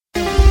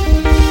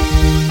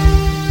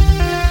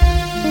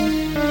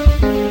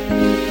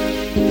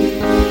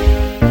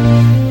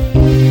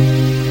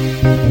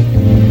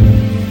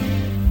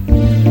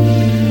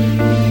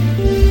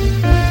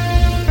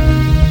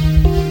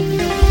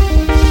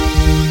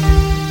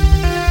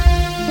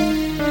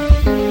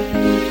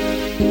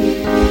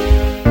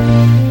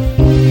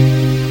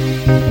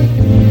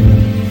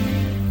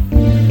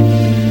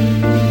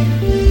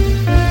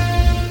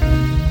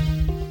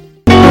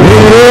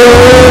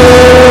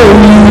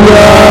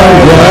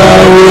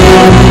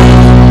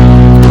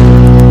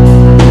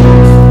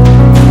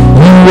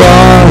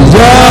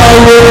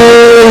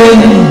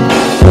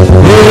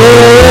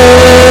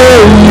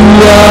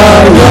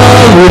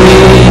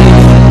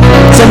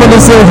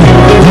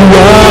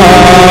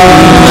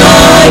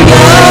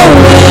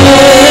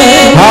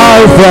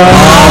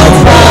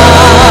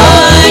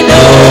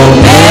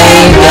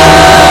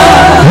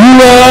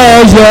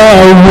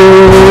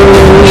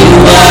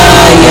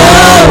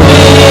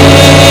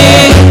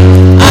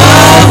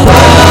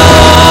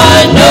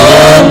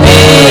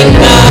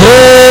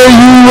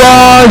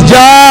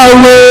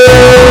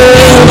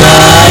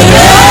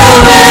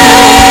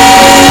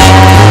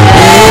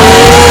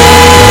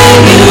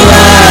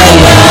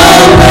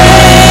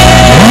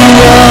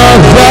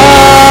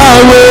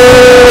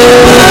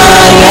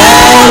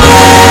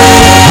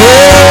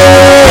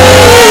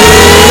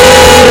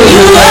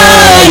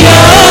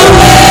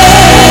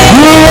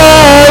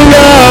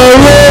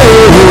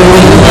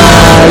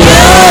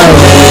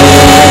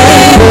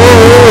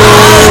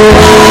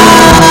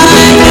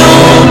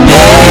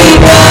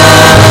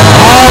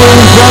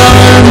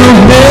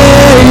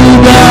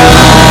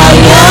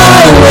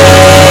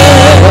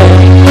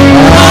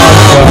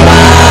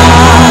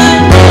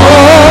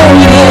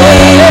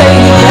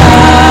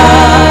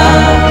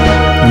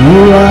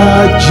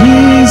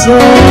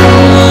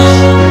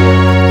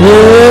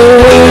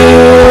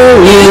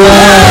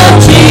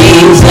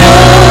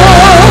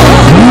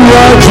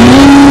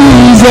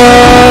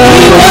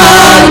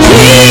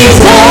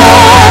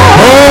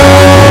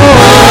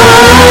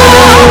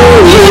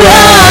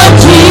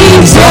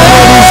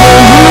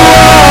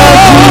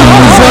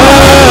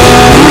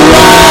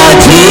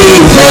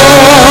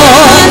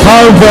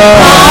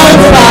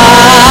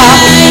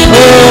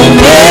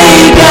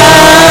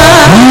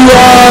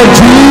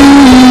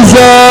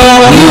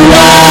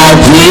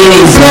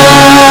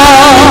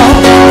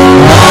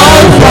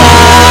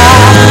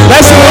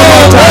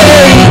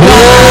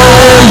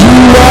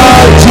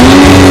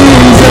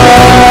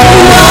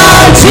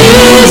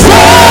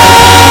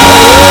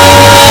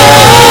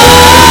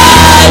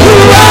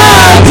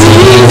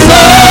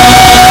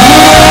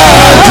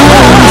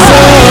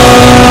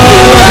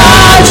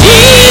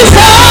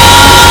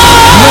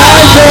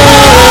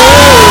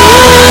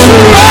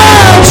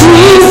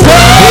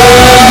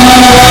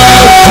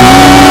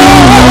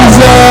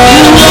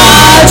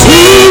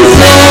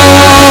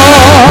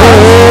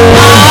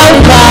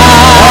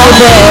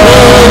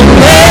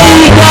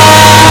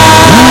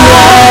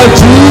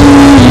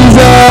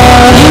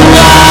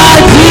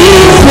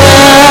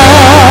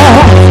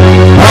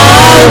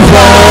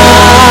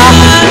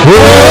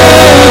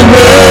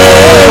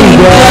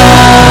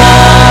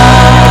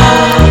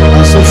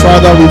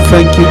Father, we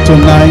thank you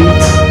tonight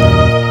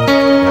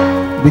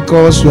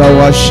because you are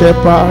our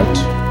shepherd,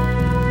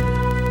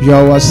 you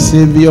are our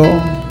Savior,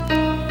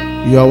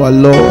 you are our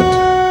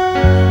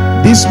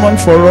Lord. This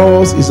month for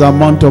us is a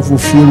month of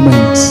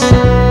fulfillment.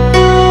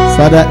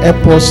 Father,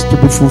 help us to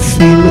be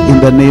fulfilled in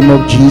the name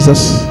of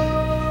Jesus.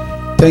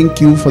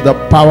 Thank you for the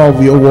power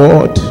of your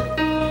word.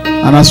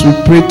 And as we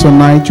pray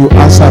tonight, you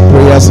answer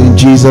prayers in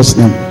Jesus'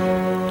 name.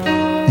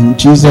 In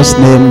Jesus'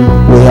 name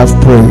we have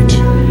prayed.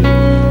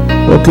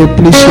 Okay,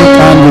 please shake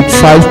hands with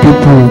 5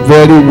 people.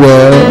 Very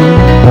well.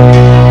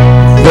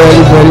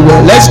 Very, very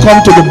well. Let's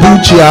come to the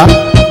blue chair.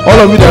 All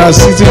of you that are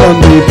sitting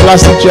on the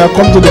plastic chair,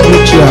 come to the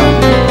blue chair.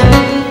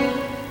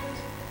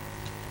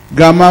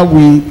 Grandma,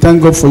 we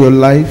thank God for your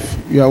life.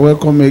 You are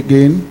welcome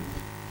again.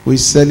 We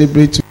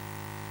celebrate you.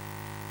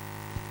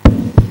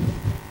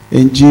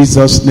 In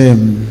Jesus'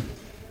 name.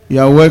 You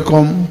are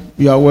welcome.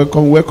 You are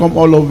welcome. Welcome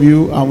all of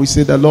you. And we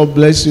say the Lord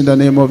bless you in the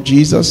name of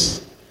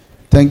Jesus.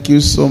 Thank you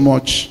so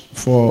much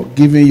for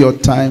giving your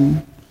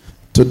time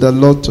to the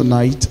Lord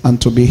tonight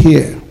and to be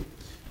here.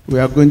 We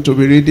are going to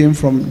be reading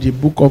from the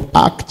book of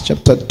Acts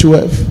chapter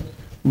 12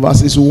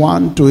 verses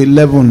 1 to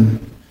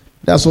 11.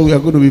 That's what we are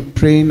going to be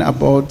praying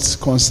about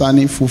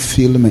concerning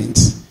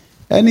fulfillment.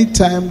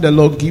 Anytime the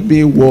Lord give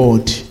me a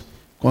word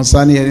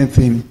concerning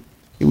anything,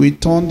 He will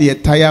turn the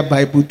entire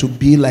Bible to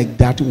be like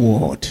that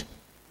word.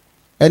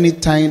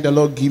 Anytime the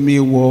Lord give me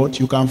a word,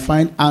 you can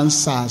find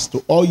answers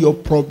to all your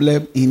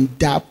problems in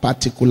that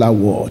particular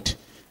word.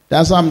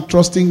 That's why I'm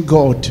trusting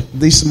God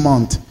this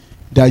month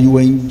that you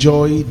will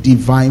enjoy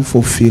divine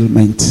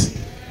fulfillment.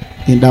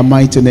 In the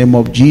mighty name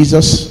of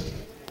Jesus.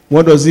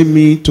 What does it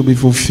mean to be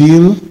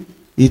fulfilled?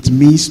 It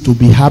means to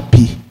be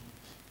happy.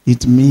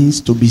 It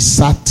means to be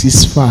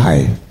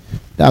satisfied.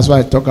 That's why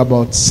I talk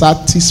about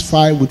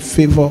satisfied with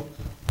favor.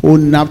 O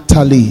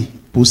Naphtali,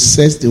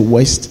 possess the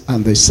west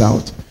and the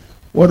south.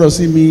 What does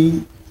it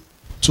mean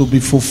to be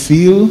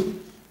fulfilled?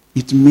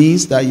 It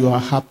means that you are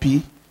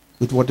happy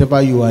with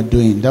whatever you are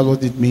doing. That's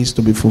what it means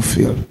to be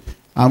fulfilled.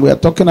 And we are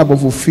talking about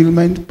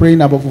fulfillment,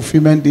 praying about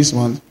fulfillment this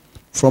month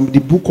from the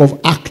book of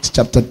Acts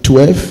chapter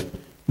 12,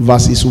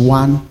 verses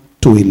 1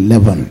 to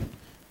 11.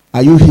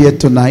 Are you here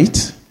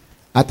tonight?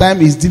 At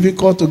times it's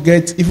difficult to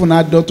get even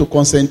adults to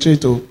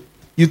concentrate.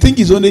 You think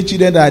it's only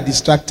children that are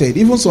distracted.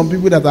 Even some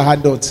people that are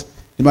adults,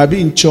 they might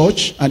be in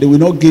church and they will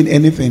not gain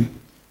anything.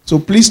 So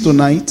please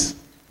tonight,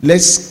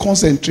 let's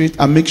concentrate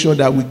and make sure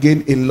that we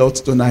gain a lot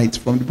tonight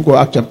from the book of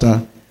Acts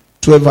chapter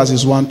 12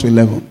 verses 1 to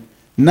 11.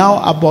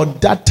 Now about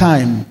that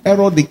time,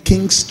 Herod the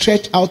king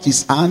stretched out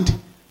his hand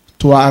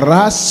to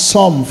harass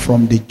some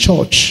from the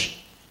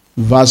church.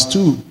 Verse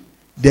 2.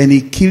 Then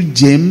he killed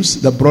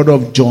James, the brother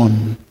of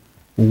John,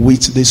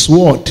 with the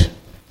sword.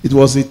 It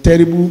was a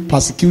terrible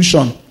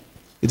persecution.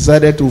 He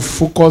decided to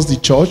focus the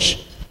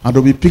church And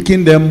they'll be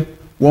picking them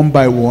one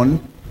by one.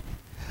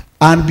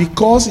 And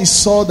because he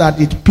saw that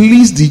it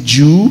pleased the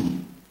Jew,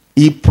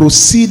 he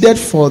proceeded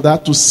further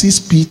to seize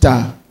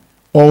Peter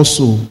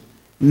also.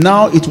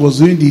 Now it was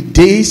during the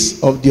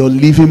days of the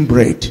unleavened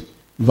bread.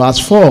 Verse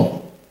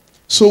 4.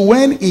 So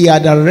when he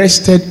had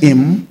arrested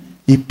him,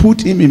 he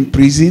put him in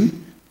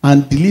prison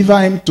and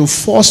delivered him to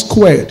 4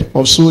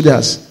 of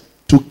soldiers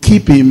to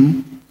keep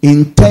him,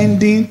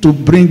 intending to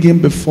bring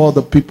him before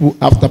the people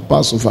after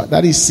Passover.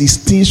 That is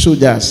 16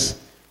 soldiers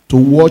to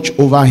watch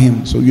over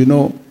him. So you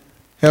know,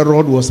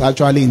 Herod was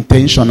actually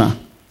intentional.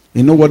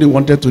 You know what he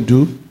wanted to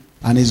do?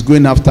 And he's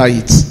going after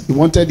it. He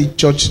wanted the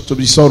church to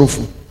be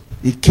sorrowful.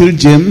 He killed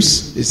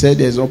James. They said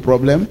there's no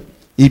problem.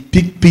 He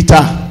picked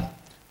Peter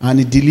and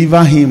he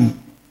delivered him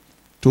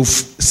to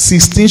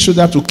 16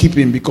 soldiers to keep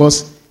him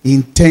because he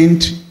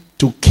intended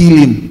to kill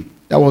him.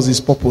 That was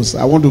his purpose.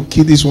 I want to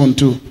kill this one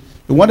too.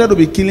 He wanted to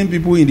be killing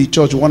people in the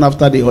church one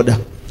after the other.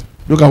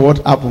 Look at what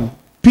happened.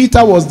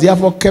 Peter was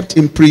therefore kept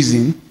in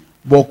prison,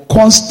 but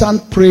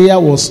constant prayer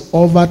was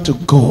offered to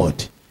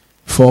God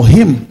for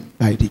him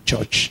by the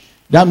church.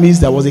 That means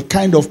there was a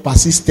kind of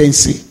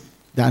persistency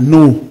that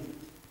no,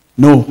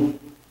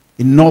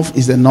 enough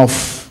is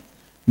enough.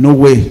 No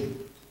way.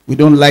 We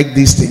don't like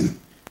this thing.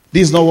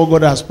 This is not what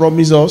God has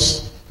promised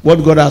us.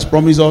 What God has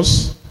promised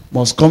us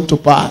must come to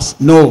pass.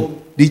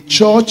 No. The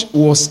church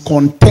was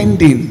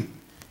contending.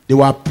 They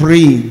were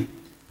praying.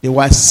 They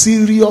were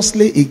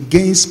seriously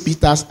against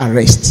Peter's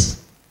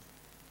arrest.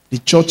 The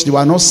church, they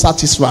were not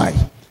satisfied.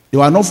 They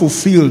were not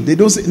fulfilled. They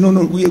don't say, no,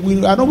 we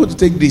are not going to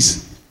take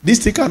this. This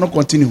thing cannot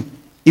continue.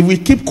 If we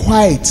keep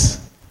quiet,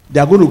 they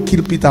are going to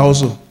kill Peter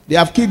also. They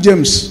have killed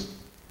James.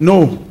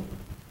 No.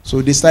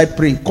 So they started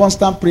praying.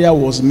 Constant prayer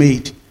was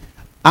made.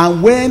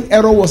 And when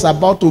Herod was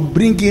about to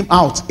bring him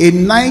out, that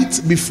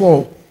night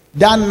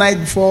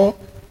before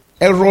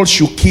Herod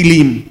should kill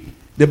him,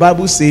 the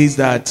Bible says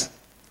that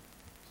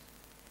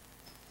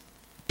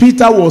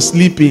Peter was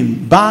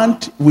sleeping,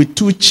 bound with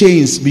 2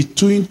 chains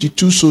between the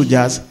 2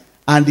 soldiers,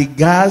 and the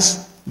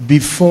guards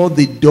before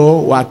the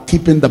door were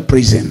keeping the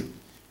prison.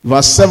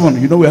 Verse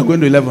 7, you know we are going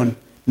to 11.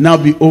 Now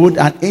behold,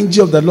 an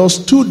angel of the Lord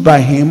stood by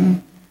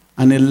him,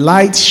 and a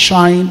light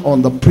shined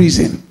on the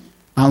prison,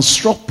 and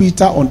struck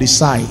Peter on the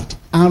side,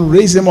 and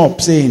raised him up,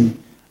 saying,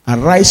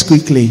 arise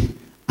quickly.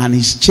 And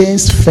his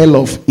chains fell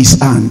off his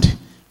hand.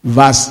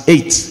 Verse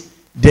 8,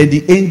 then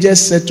the angel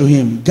said to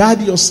him, guard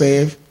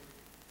yourself,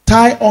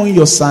 tie on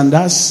your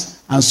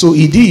sandals. And so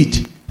he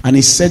did. And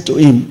he said to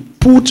him,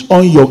 put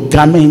on your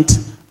garment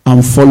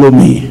and follow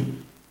me.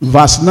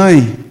 Verse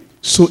 9,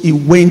 so he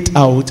went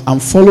out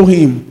and followed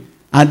him,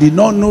 and did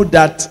not know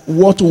that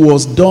what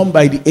was done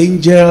by the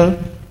angel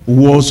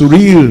was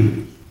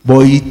real,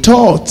 but he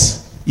thought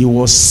he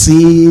was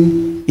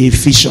seeing a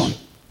vision.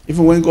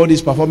 Even when God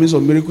is performing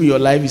some miracle in your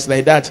life, it's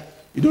like that.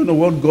 You don't know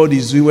what God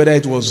is doing, whether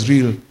it was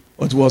real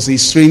or it was a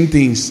strange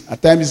things.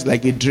 At times it's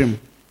like a dream.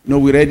 You know,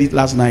 we read it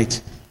last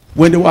night.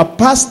 When they were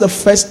past the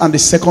first and the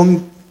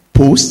second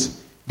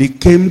post, they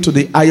came to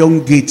the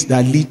iron gate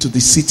that lead to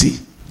the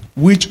city,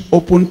 which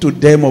opened to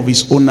them of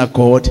his own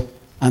accord,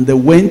 and they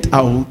went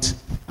out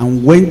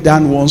and went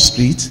down one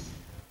street,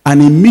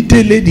 and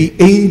immediately the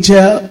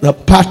angel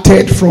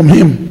departed from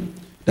him.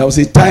 There was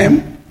a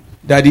time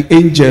that the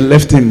angel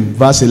left him.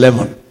 Verse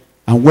 11.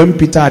 And when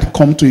Peter had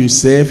come to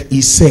himself,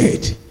 he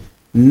said,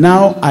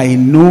 now I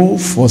know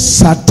for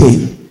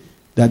certain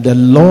that the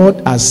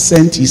Lord has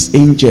sent his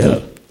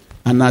angel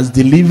and has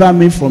delivered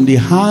me from the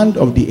hand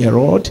of the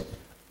Herod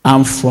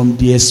and from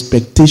the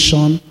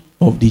expectation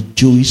of the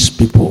Jewish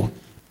people.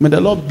 May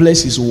the Lord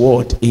bless his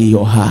word in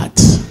your heart.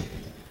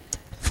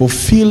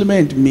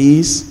 Fulfillment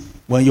means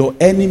when your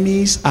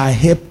enemies are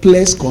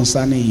helpless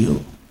concerning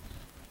you.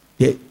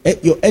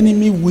 Your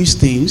enemy wished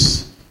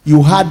things,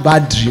 you had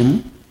bad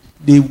dream,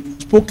 they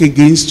spoke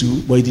against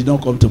you, but it did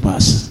not come to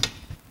pass.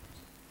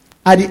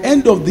 At the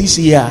end of this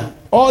year,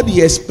 all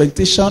the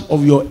expectation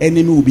of your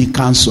enemy will be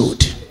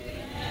cancelled.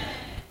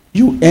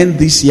 You end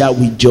this year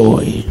with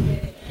joy.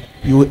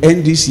 You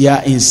end this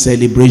year in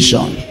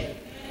celebration.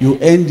 You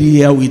end the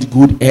year with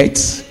good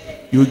health.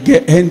 You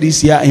end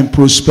this year in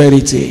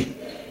prosperity.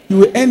 You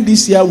will end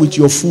this year with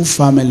your full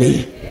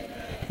family.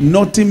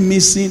 Nothing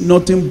missing,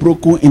 nothing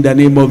broken in the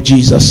name of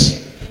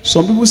Jesus.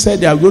 Some people said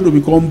they are going to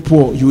become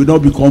poor. You will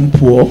not become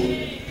poor.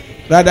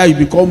 Rather, you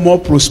become more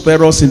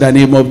prosperous in the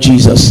name of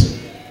Jesus.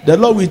 The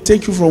Lord will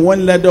take you from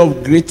one ladder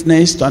of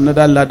greatness to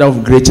another ladder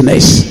of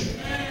greatness.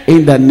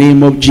 In the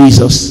name of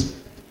Jesus.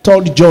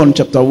 3 John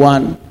chapter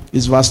 1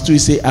 is verse 2. He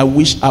says, I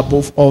wish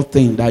above all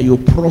things that you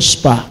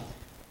prosper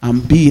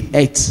and be in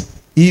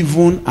health,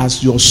 even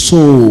as your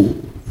soul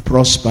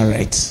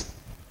prospereth.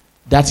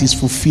 That is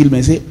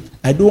fulfillment. Say,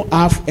 I don't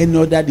have any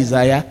other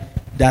desire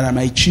that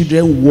my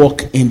children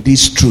walk in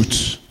this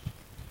truth.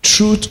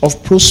 Truth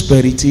of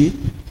prosperity,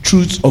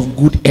 truth of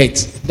good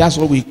health. That's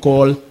what we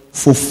call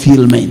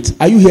fulfillment.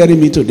 Are you hearing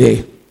me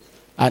today?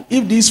 And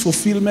if this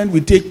fulfillment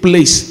will take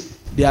place,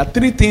 there are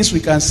 3 things we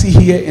can see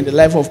here in the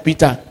life of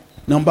Peter.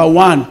 Number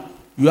 1,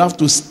 you have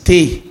to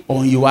stay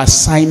on your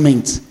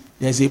assignment.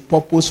 There's a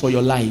purpose for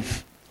your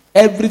life.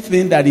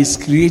 Everything that is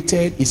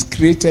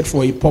created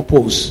for a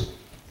purpose.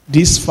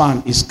 This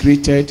fan is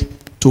created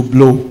to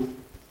blow.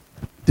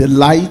 The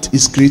light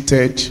is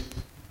created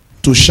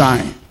to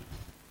shine.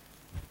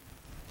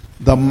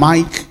 The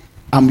mic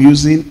I'm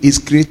using is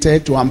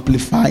created to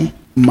amplify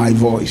my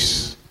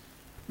voice.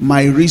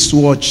 My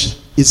wristwatch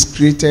is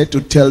created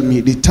to tell me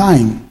the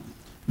time.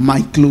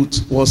 My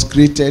clothes was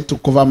created to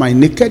cover my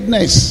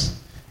nakedness.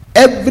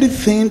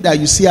 Everything that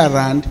you see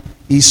around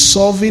is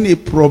solving a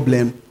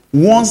problem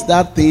once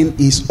that thing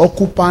is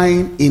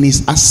occupying in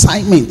its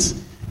assignment.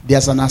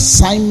 There's an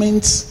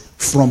assignment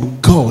from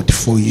God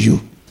for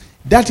you.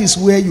 That is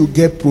where you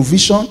get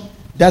provision.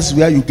 That's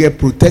where you get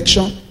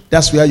protection.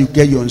 That's where you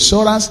get your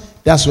insurance.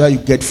 That's where you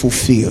get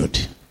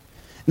fulfilled.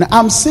 Now,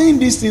 I'm saying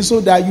this thing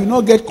so that you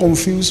not get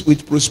confused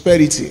with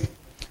prosperity.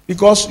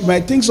 Because you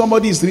might think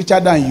somebody is richer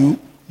than you,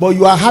 but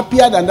you are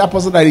happier than that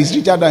person that is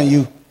richer than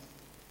you.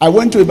 I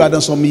went to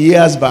Ibadan some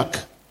years back,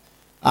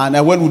 and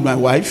I went with my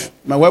wife.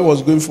 My wife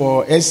was going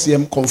for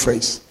SCM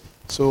conference.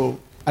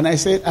 And I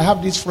said, I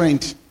have this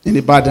friend in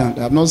Ibadan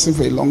that I've not seen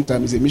for a long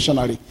time. He's a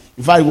missionary.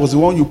 In fact, it was the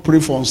one you pray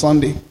for on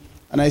Sunday.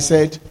 And I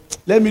said,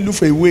 let me look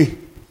for a way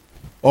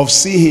of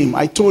seeing him.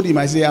 I told him,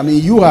 I said, I'm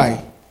in UI.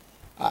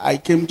 I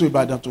came to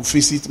Ibadan to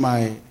visit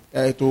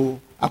to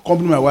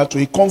accompany my wife to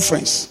a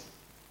conference.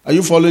 Are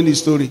you following the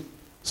story?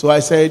 So I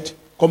said,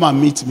 come and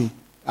meet me.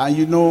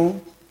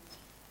 And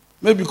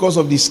maybe because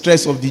of the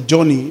stress of the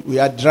journey, we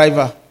have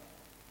driver.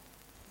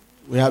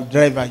 I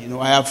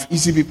have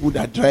easy people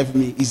that drive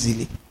me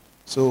easily.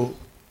 So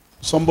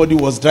somebody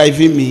was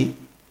driving me.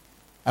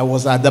 I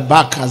was at the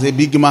back as a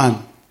big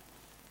man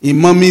in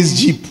mommy's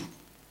Jeep.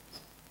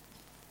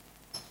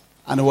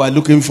 And we were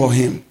looking for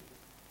him.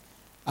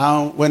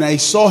 And when I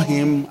saw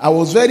him, I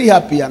was very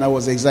happy and I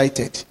was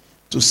excited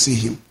to see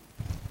him.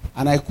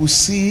 And I could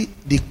see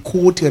the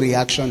cold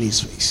reaction in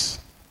his face.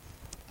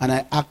 And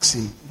I asked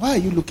him, why are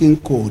you looking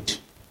cold?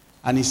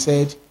 And he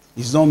said,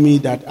 it's not me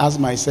that asked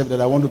myself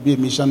that I want to be a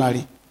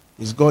missionary.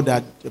 It's God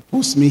that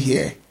puts me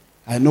here.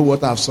 I know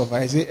what I've suffered.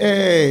 I say,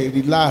 hey,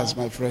 relax,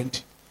 my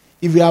friend.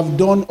 If you have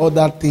done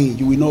other things,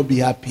 you will not be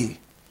happy.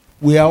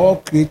 We are all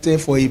created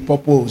for a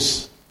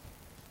purpose.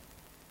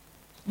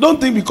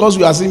 Don't think because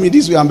you are seeing me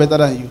this way, I'm better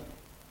than you.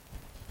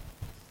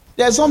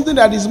 There's something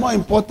that is more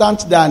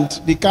important than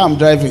the car I'm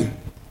driving.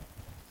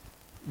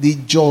 The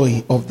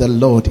joy of the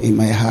Lord in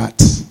my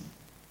heart.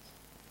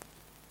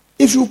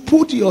 If you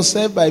put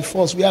yourself by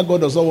force where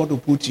God does not want to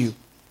put you,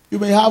 you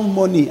may have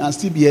money and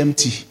still be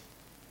empty.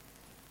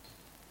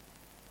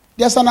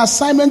 There's an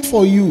assignment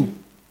for you.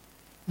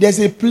 There's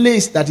a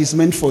place that is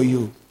meant for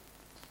you.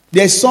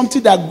 There's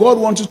something that God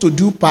wants you to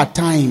do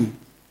part-time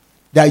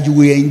that you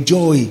will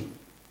enjoy.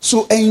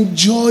 So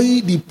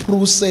enjoy the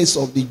process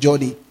of the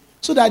journey.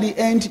 So that at the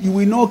end, you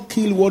will not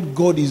kill what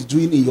God is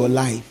doing in your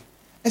life.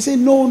 I say,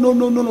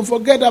 no.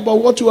 Forget about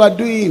what you are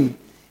doing.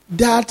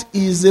 That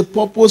is the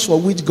purpose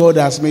for which God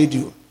has made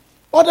you.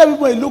 Other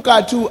people will look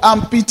at you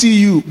and pity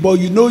you, but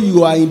you know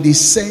you are in the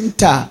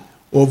center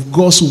of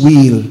God's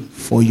will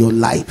for your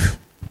life.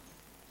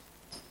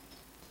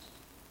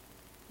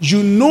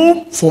 You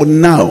know for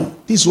now,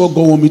 this is what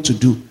God wants me to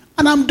do.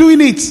 And I'm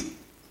doing it.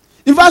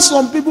 In fact,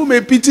 some people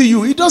may pity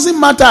you. It doesn't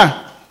matter.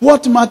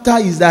 What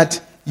matters is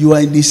that you are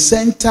in the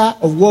center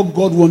of what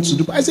God wants to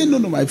do. I say, no,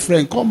 my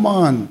friend, come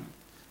on.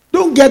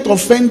 Don't get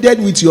offended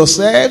with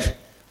yourself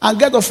and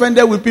get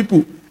offended with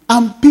people.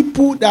 And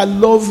people that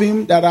love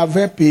him, that have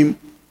helped him,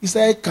 he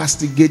started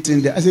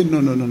castigating them. I said,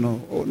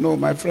 no. Oh, no,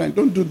 my friend,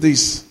 don't do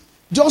this.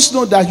 Just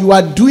know that you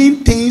are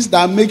doing things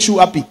that makes you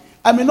happy.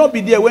 I may not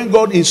be there when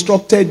God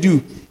instructed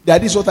you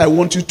that this is what I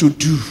want you to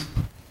do.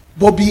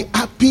 But be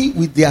happy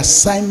with the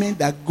assignment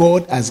that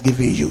God has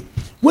given you.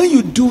 When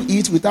you do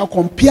it without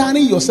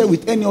comparing yourself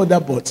with any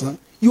other person,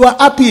 you are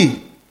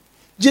happy.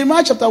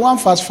 Jeremiah chapter 1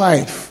 verse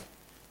 5.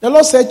 The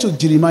Lord said to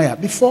Jeremiah,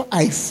 before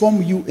I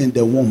formed you in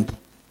the womb,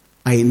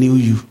 I knew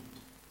you.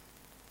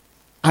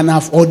 And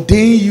I've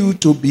ordained you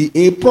to be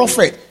a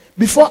prophet.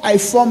 Before I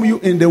formed you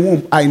in the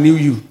womb, I knew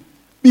you.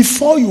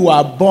 Before you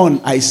were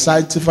born, I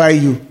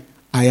sanctified you.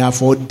 I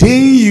have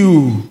ordained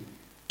you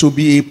to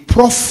be a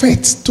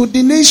prophet to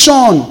the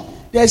nation.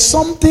 There's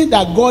something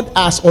that God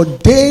has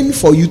ordained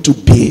for you to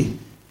be.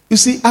 You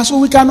see, as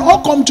we can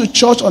all come to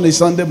church on a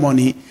Sunday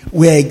morning,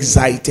 we're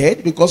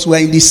excited because we're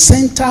in the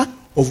center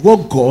of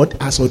what God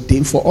has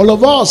ordained for all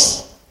of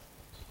us.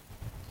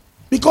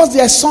 Because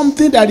there's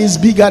something that is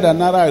bigger than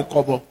Naira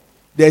Kobo.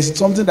 There's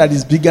something that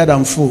is bigger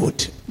than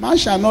food. Man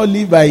shall not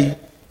live by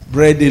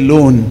bread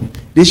alone.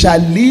 They shall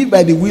live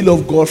by the will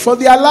of God for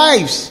their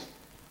lives.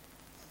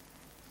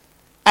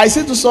 I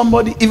say to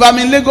somebody, if I'm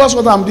in Lagos,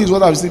 what I'm doing is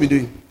what I'll still be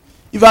doing.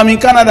 If I'm in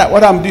Canada,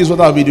 what I'm doing is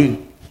what I'll be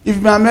doing. If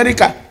I'm in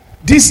America,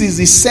 this is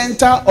the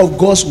center of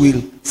God's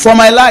will for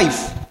my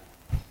life.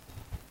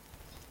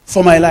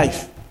 For my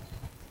life.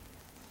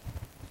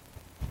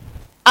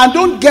 And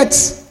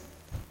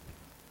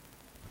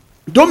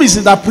don't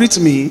misinterpret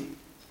me.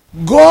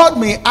 God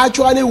may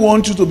actually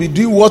want you to be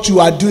doing what you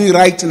are doing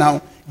right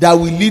now that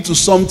will lead to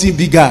something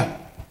bigger.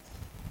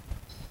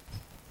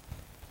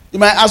 You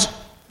might ask,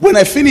 When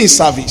I finished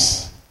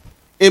service,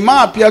 a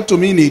man appeared to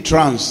me in a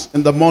trance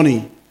in the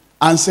morning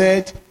and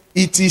said,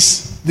 it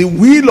is the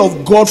will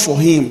of God for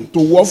him to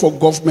work for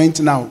government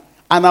now,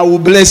 and I will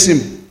bless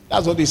him.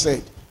 That's what he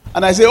said.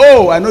 And I said,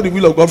 oh, I know the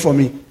will of God for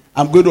me.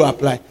 I'm going to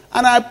apply.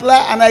 And I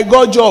apply, and I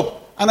got a job.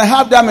 And I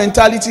have that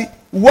mentality.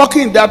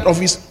 Working in that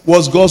office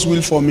was God's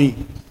will for me.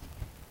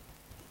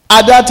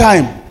 At that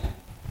time.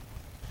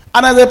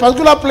 And at a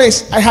particular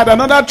place, I had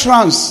another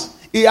trance.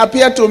 He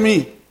appeared to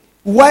me.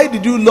 Why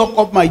did you lock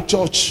up my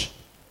church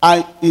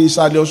in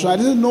Saliosun? I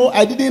didn't know.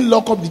 I didn't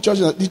lock up the church.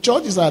 The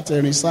church is at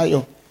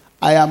Risayo.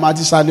 I am at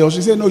Saliosun.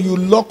 He said, no, you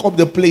lock up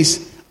the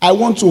place. I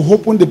want to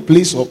open the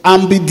place up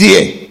and be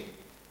there.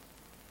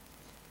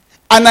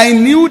 And I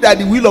knew that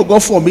the will of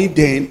God for me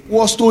then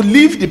was to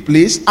leave the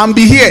place and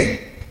be here.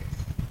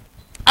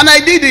 And I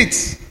did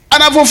it.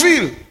 And I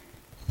fulfilled.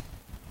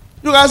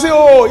 You can say,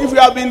 oh, if you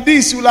have been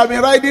this, you will have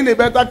been riding a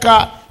better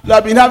car. You will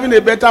have been having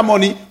a better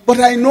money. But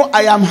I know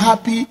I am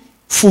happy,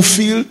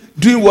 fulfilled,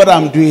 doing what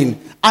I'm doing.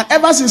 And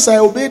ever since I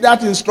obeyed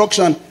that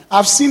instruction,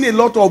 I've seen a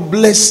lot of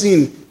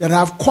blessing that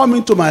have come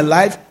into my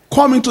life,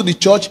 come into the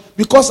church,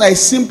 because I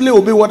simply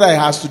obey what I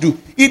have to do.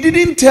 He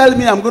didn't tell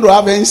me I'm going to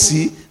have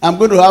NC, I'm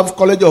going to have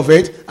College of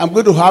Health, I'm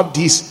going to have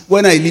this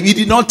when I leave. He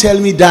did not tell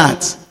me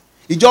that.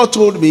 He just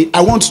told me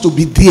I want to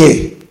be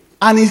there.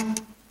 And he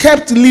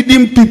kept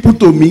leading people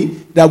to me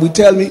that will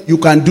tell me you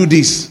can do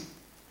this.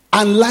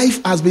 And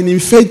life has been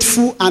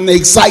faithful and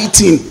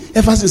exciting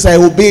ever since I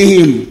obey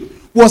him.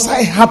 Was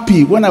I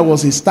happy when I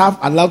was a staff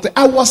allowed to?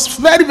 I was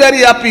very, very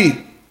happy.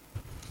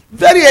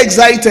 Very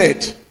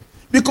excited.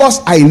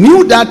 Because I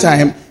knew that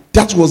time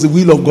that was the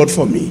will of God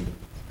for me.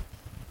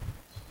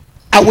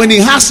 And when he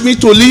asked me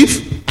to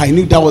leave, I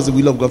knew that was the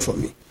will of God for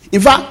me. In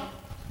fact,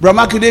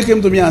 Brahma Kide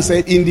came to me and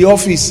said, in the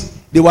office,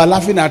 they were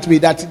laughing at me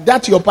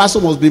that your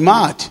pastor must be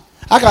mad.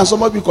 How can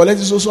somebody be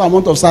collecting so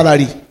amount of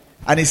salary?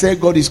 And he said,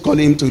 God is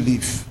calling him to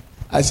leave.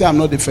 I said, I'm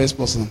not the first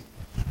person.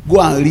 Go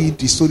and read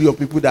the story of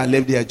people that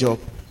left their job.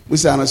 We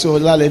said, and I said,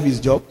 Ola left his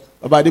job.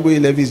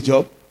 Babadiboye left his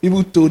job.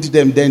 People told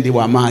them then they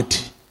were mad.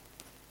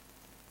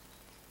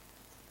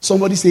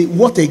 Somebody say,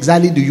 what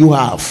exactly do you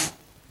have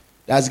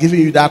that's giving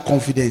you that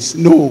confidence?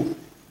 No,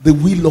 the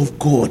will of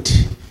God.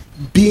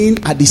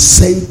 Being at the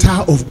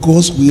center of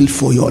God's will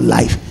for your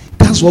life.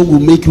 That's what will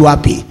make you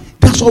happy.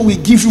 That's what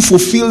will give you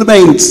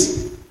fulfillment.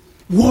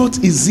 What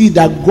is it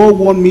that God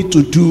wants me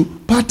to do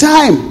part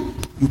time?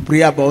 You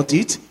pray about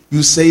it.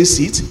 You sense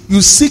it.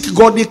 You seek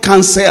godly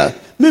counsel.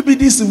 Maybe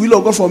this is the will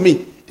of God for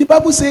me. The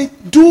Bible says,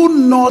 do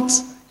not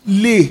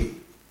lay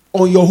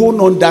on your own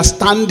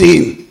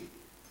understanding.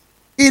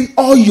 In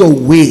all your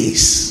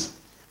ways,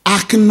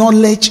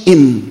 acknowledge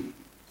him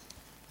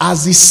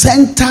as the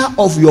center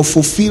of your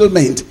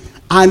fulfillment,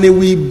 and it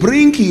will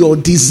bring your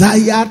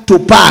desire to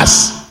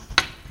pass.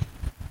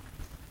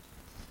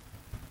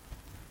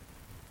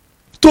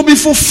 To be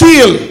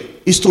fulfilled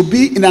is to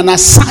be in an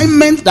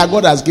assignment that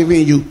God has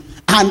given you.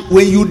 And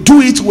when you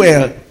do it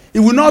well, it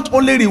will not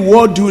only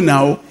reward you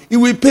now, it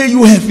will pay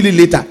you heavily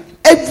later.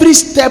 Every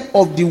step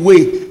of the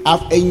way,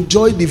 I've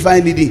enjoyed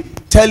divine leading,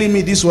 telling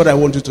me this is what I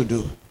want you to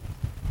do.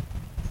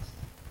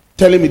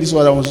 Telling me this is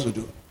what I want you to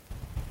do.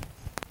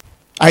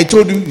 I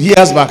told you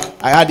years back,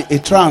 I had a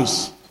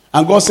trance.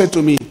 And God said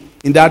to me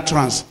in that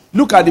trance,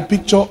 look at the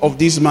picture of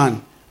this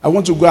man. I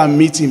want to go and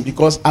meet him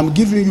because I'm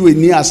giving you a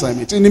new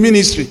assignment in the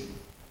ministry.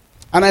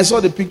 And I saw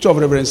the picture of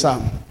Reverend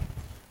Sam.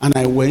 And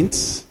I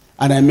went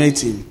and I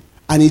met him.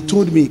 And he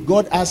told me,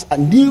 God has a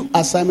new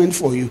assignment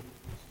for you.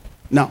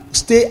 Now,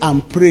 stay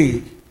and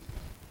pray.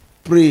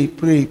 Pray,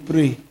 pray,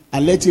 pray.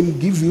 And let him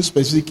give you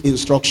specific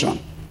instruction.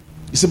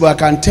 He said, but I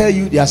can tell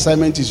you the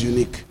assignment is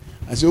unique.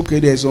 I said, okay,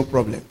 there is no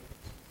problem.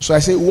 So I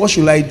said, what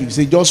should I do? He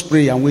said, just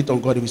pray and wait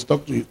on God. He will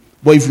talk to you.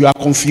 But if you are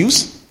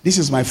confused, this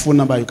is my phone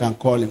number. You can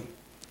call him.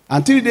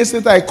 And 3 days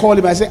later, I called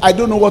him. I said, I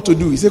don't know what to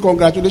do. He said,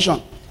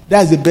 congratulations.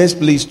 That's the best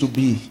place to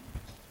be.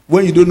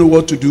 When you don't know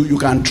what to do, you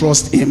can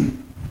trust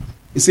him.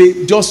 He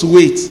said, just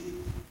wait.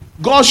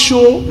 God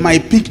showed my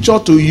picture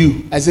to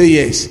you. I said,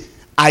 yes.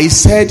 I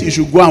said you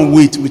should go and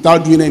wait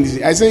without doing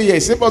anything. I said, yes. He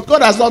said, but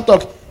God has not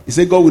talked. He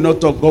said, God will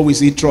not talk. God will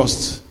say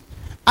trust.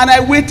 And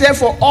I waited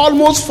for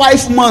almost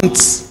 5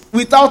 months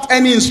without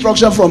any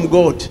instruction from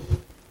God.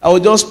 I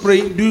was just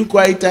praying, doing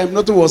quiet time.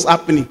 Nothing was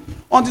happening.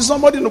 Until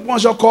somebody in the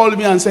Ponshaw called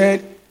me and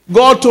said,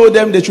 God told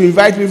them they should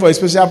invite me for a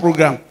special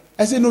program.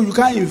 I said, no, you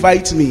can't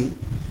invite me.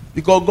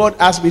 Because God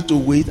asked me to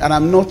wait, and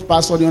I'm not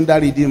pastoring under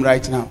Redeem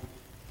right now.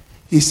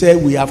 He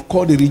said, we have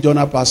called the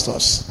regional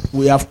pastors.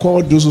 We have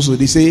called those also.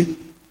 They say,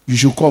 you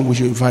should come, we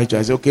should invite you.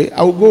 I said, okay,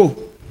 I will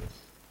go.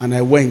 And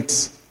I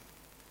went.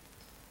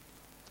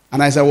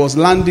 And as I was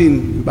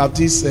landing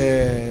Baptist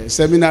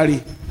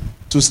seminary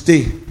to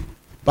stay,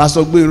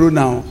 Pastor Gberu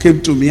now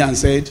came to me and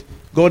said,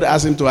 God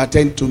asked him to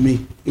attend to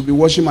me. He'll be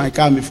washing my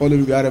car and be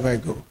following me wherever I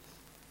go.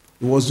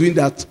 He was doing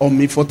that on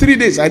me for 3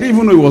 days. I didn't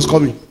even know he was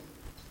coming.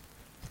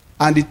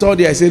 And the third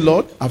day I said,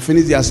 Lord, I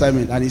finished the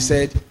assignment. And he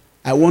said,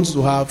 I want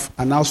to have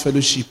an house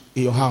fellowship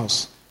in your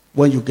house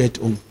when you get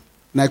home.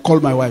 And I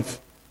called my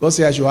wife. God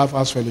said I should have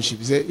house fellowship.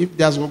 He said, if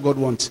that's what God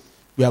wants,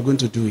 we are going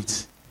to do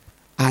it.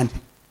 And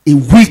a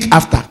week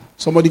after,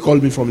 somebody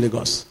called me from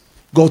Lagos.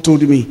 God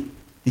told me,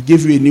 he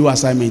gave you a new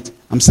assignment.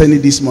 I'm sending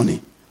this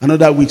money.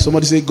 Another week,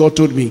 somebody said, God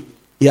told me,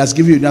 he has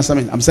given you a new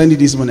assignment. I'm sending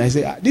this money. I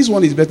say, this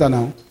one is better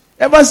now.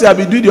 Ever since I've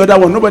been doing the other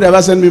one, nobody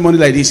ever sent me money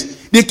like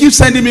this. They keep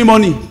sending me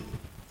money.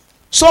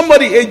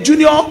 Somebody, a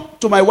junior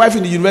to my wife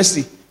in the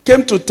university,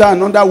 came to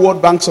town under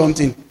World Bank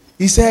something.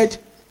 He said,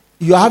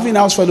 you are having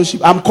house fellowship.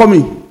 I'm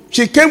coming.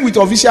 She came with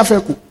official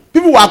feku.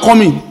 People were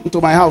coming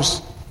into my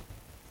house.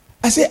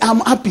 I said, I'm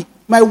happy.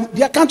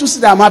 Can't you see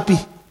that I'm happy?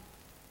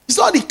 It's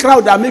not the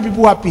crowd that make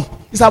people happy.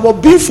 It's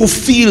about being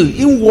fulfilled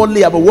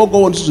inwardly about what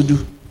God wants to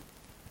do.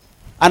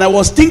 And I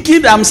was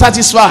thinking that I'm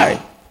satisfied.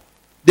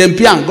 Then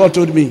Pian, God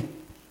told me,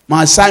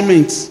 my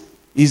assignment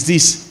is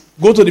this.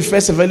 Go to the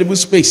first available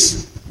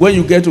space. When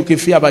you get to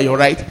Kefia by your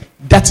right,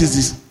 that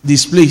is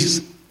this place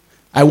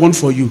I want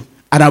for you.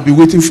 And I'll be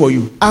waiting for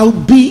you. I'll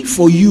be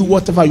for you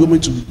whatever you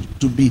want me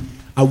to be.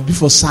 I'll be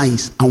for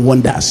signs and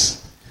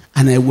wonders.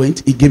 And I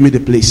went, he gave me the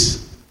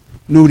place.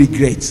 No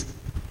regrets.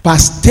 Per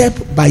step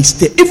by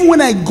step. Even when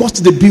I got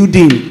to the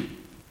building,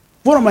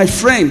 one of my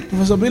friends,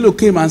 Professor Bello,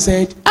 came and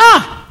said,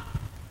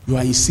 you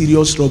are in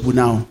serious trouble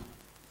now.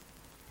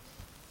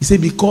 He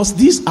said, because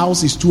this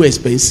house is too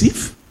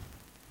expensive.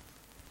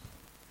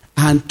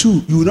 And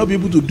 2, you will not be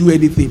able to do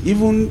anything.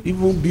 Even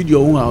build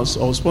your own house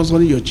or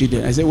sponsoring your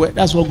children. I said, well,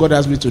 that's what God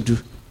asked me to do.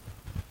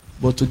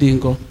 But today,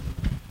 God,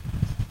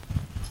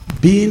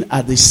 being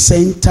at the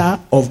center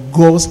of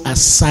God's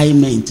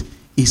assignment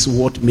is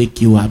what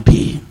makes you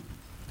happy.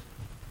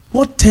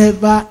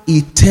 Whatever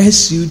He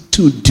tells you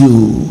to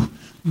do,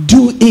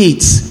 do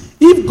it.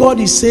 If God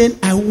is saying,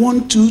 I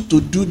want you to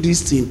do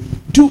this thing,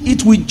 do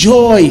it with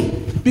joy.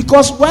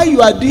 Because while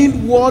you are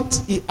doing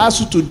what He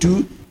asks you to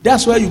do,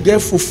 that's where you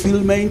get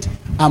fulfillment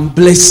and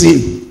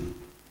blessing.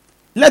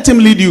 Let Him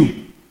lead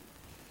you.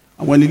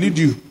 And when He leads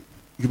you,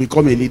 you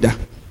become a leader.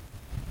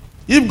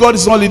 If God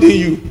is not leading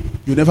you,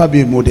 you'll never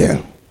be a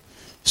model.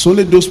 It's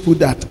only those people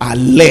that are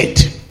led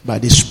by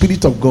the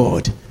Spirit of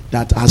God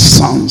that are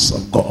sons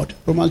of God.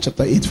 Romans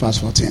chapter 8 verse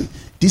 14.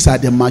 These are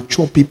the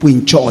mature people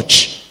in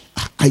church.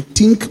 I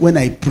think when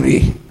I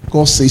pray,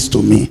 God says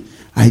to me,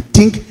 I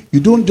think you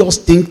don't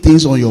just think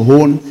things on your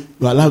own.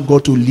 You allow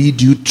God to lead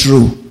you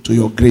through to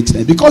your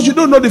greatness. Because you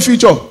don't know the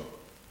future.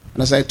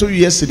 And as I told you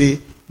yesterday,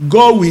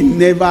 God will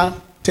never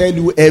tell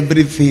you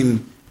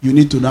everything you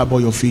need to know about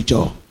your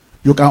future.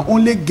 You can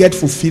only get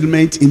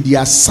fulfillment in the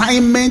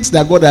assignment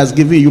that God has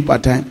given you per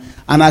time.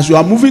 And as you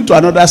are moving to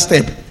another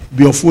step,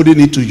 be unfolding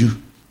it to you.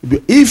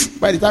 If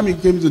by the time you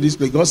came to this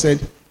place, God said,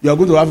 you are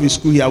going to have a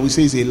school here, I will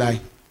say it's a lie.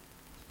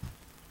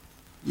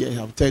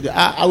 Yeah, I'll tell you,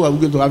 how are we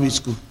going to have a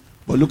school?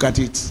 But look at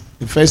it.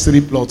 The first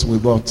 3 plots we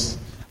bought.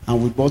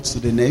 And we bought to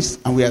the next.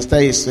 And we are still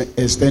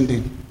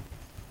extending.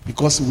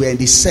 Because we are in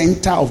the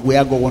center of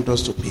where God wants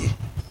us to be.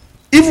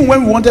 Even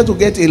when we wanted to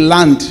get a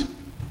land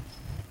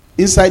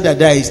inside the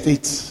Daya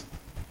estate,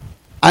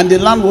 and the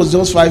land was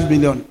just 5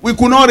 million, we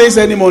could not raise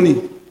any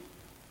money.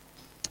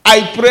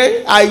 I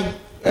pray,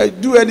 I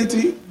do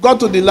anything, got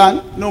to the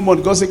land, no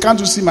money. God said, can't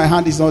you see my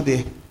hand is not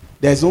there?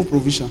 There is no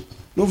provision.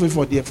 No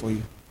favor there for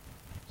you.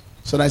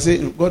 So I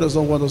say, God does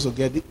not want us to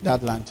get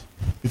that land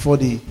before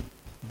they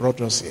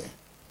brought us here.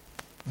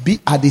 Be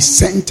at the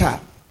center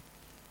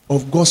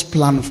of God's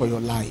plan for your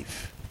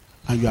life,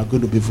 and you are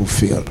going to be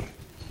fulfilled.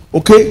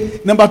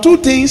 Okay? Number 2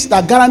 things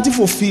that guarantee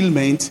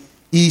fulfillment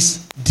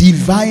is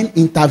divine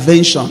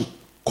intervention.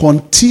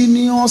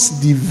 Continuous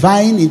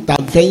divine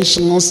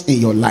interventions in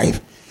your life.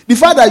 The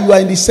fact that you are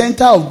in the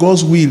center of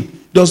God's will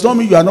does not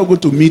mean you are not going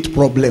to meet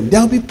problems.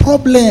 There will be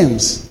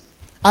problems.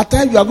 At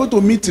times you are going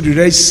to meet the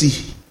Red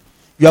Sea.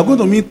 You are going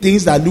to meet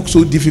things that look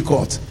so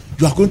difficult.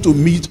 You are going to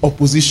meet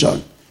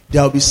opposition.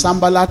 There will be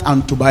Sanballat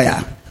and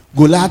Tobiah.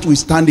 Goliath will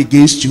stand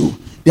against you.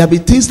 There will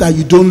be things that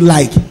you don't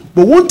like.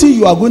 But one thing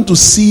you are going to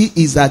see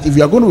is that if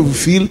you are going to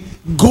fulfill,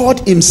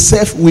 God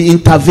Himself will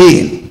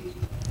intervene.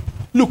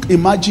 Look,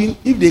 imagine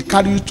if they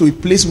carry you to a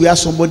place where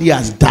somebody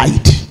has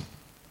died.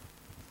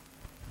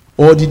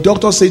 Or the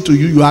doctor said to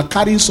you, you are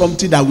carrying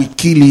something that will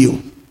kill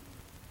you.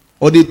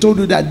 Or they told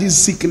you that this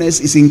sickness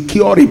is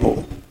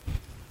incurable.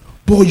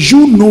 But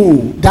you know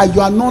that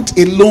you are not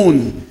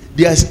alone.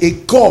 There's a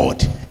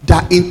God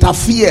that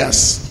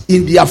interferes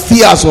in the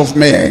affairs of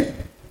men.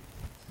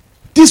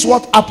 This is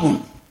what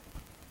happened.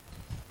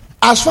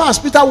 As far as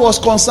Peter was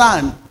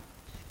concerned,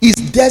 his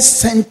death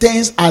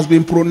sentence has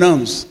been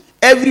pronounced.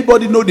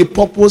 Everybody know the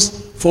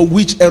purpose for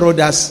which Herod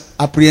has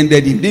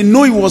apprehended him. They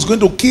know he was going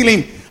to kill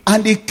him.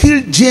 And they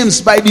killed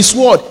James by the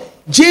sword.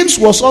 James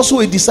was also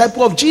a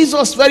disciple of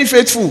Jesus, very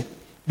faithful.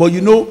 But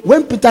you know,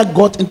 when Peter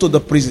got into the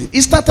prison,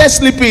 he started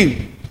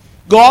sleeping.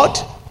 God,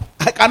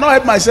 I cannot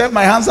help myself.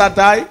 My hands are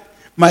tied.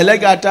 My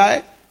legs are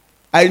tied.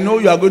 I know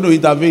you are going to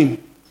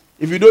intervene.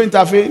 If you don't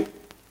intervene,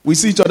 we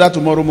see each other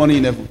tomorrow morning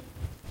in heaven.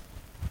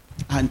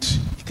 And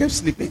he kept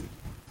sleeping.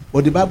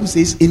 But the Bible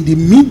says, in the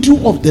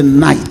middle of the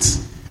night,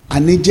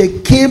 an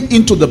angel came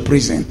into the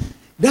prison.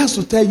 That's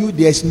to tell you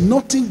there's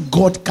nothing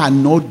God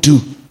cannot do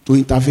to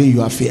intervene in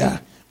your affair.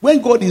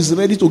 When God is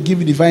ready to give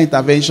you divine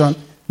intervention,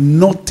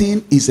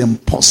 nothing is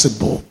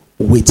impossible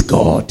with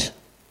God.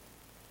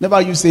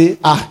 Never you say,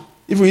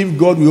 even if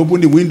God will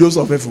open the windows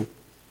of heaven.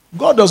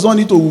 God does not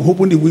need to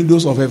open the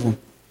windows of heaven.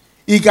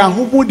 He can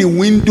open the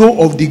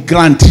window of the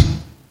ground.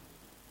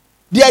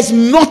 There is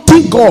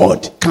nothing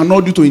God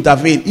cannot do to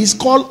intervene. He's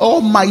called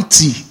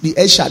Almighty, the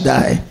El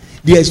Shaddai.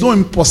 There is no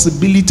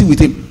impossibility with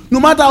him. No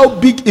matter how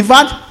big, in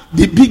fact,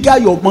 the bigger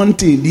your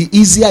mountain, the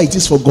easier it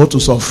is for God to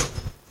solve.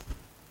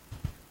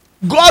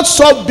 God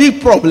solves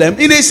big problem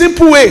in a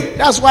simple way.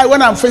 That's why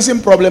when I'm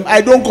facing problem,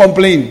 I don't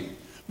complain.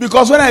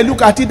 Because when I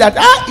look at it that,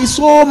 it's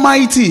so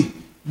mighty,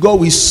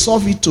 God will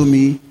solve it to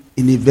me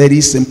in a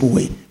very simple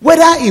way.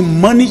 Whether in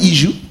money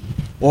issue,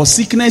 or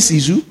sickness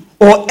issue,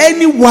 or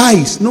any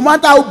wise, no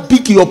matter how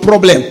big your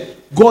problem,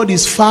 God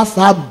is far,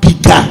 far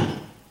bigger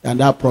than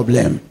that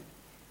problem.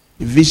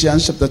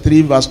 Ephesians chapter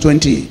 3 verse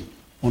 20.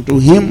 Unto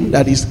him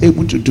that is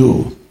able to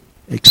do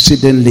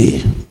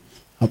exceedingly,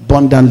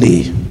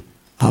 abundantly,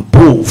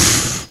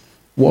 above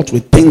what we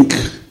think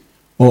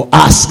or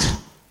ask,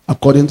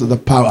 according to the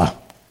power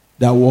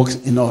that works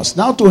in us.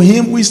 Now to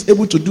him who is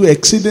able to do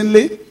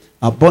exceedingly,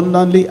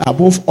 abundantly,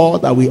 above all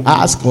that we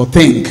ask or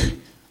think,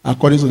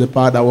 according to the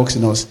power that works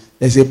in us.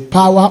 There's a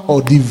power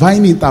or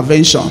divine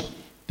intervention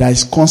that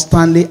is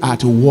constantly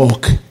at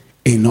work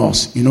in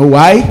us. You know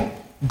why?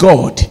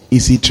 God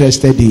is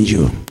interested in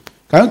you.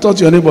 Can you talk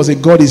to your neighbor and say,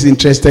 God is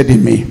interested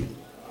in me?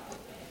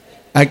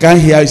 I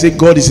can't hear you say,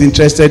 God is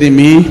interested in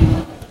me.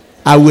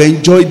 I will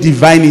enjoy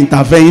divine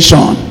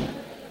intervention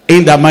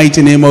in the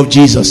mighty name of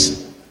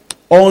Jesus.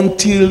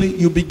 Until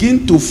you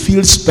begin to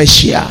feel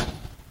special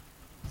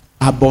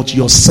about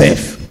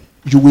yourself,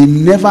 you will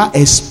never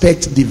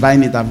expect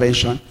divine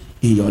intervention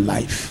in your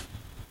life.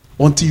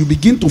 Until you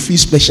begin to feel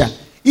special.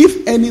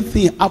 If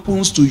anything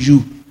happens to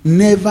you,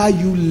 never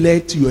you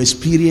let your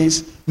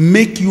experience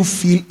make you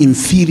feel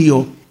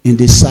inferior in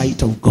the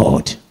sight of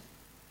God.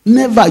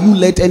 Never you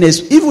let any,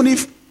 even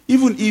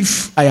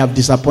if I have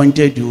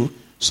disappointed you,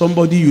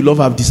 somebody you love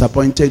have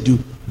disappointed you,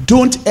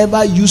 don't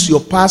ever use your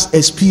past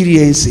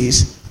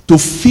experiences to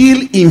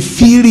feel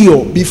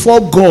inferior before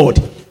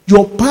God.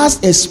 Your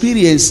past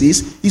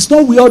experiences is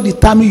not what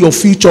determine your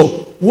future.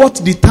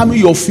 What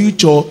determines your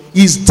future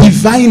is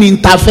divine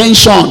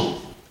intervention.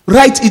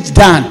 Write it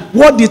down.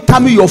 What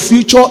determines your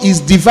future is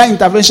divine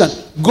intervention.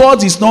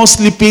 God is not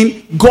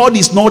sleeping. God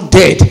is not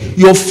dead.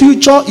 Your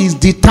future is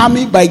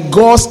determined by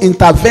God's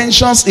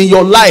interventions in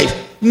your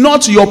life.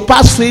 Not your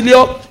past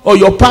failure or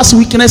your past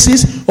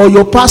weaknesses or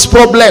your past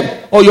problem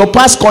or your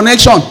past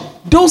connection.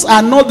 Those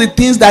are not the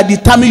things that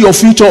determine your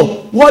future.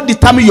 What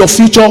determines your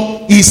future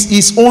is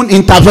his own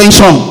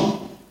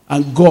intervention.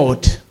 And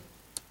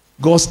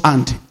God's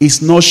hand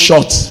is not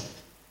short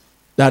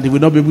that he will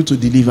not be able to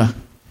deliver.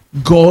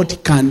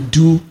 God can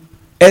do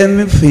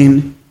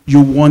anything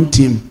you want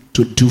him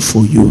to do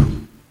for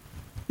you.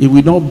 He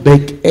will not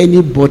beg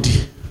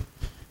anybody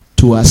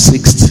to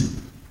assist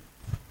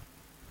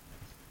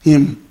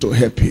him to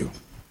help you.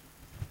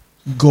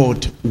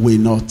 God will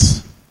not.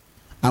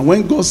 And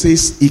when God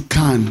says he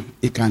can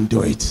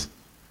do it.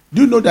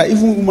 Do you know that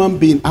even human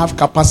beings have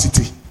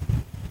capacity?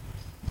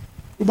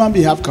 Human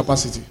beings have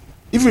capacity.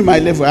 Even in my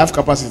level, I have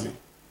capacity.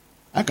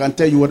 I can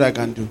tell you what I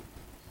can do.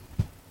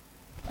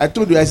 I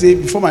told you, I say,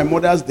 before my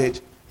mother's death,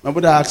 my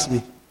mother asked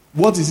me,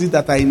 what is it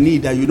that I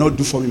need that you not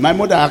do for me? My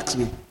mother asked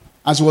me,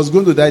 and she was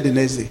going to die the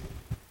next day.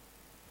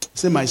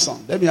 Say, my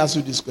son, let me ask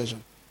you this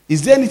question.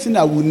 Is there anything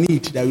I will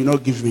need that you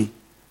not give me?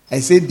 I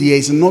said, there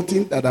is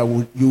nothing that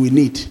you will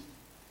need.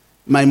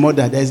 My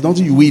mother, there is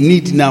nothing you will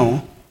need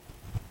now.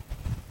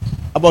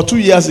 About 2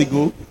 years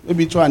ago,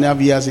 maybe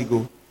 2.5 years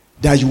ago,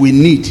 that you will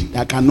need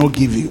that I cannot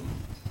give you.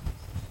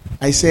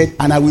 I said,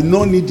 and I will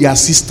not need the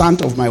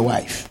assistance of my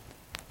wife.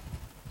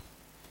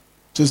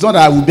 So it's not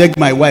that I will beg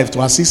my wife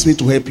to assist me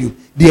to help you.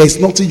 There is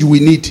nothing you will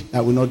need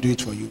that will not do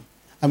it for you.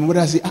 And my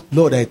mother said,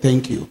 Lord, I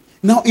thank you.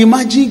 Now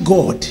imagine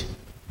God.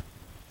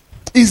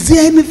 Is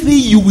there anything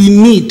you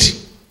will need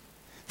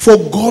for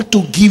God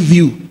to give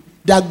you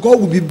that God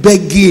will be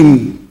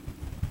begging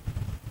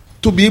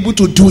to be able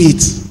to do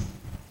it?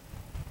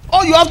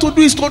 All you have to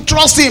do is to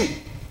trust him.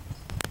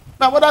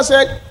 My mother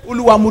said,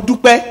 Oluwa mo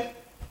dupe.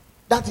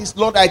 That is,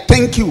 Lord, I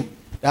thank you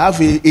that I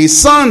have a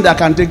son that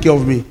can take care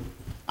of me.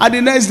 And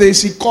the next day,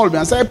 she called me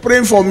and started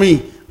praying for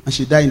me. And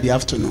she died in the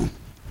afternoon.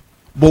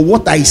 But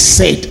what I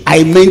said,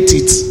 I meant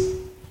it.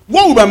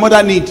 What would my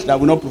mother need that I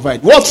will not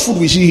provide? What food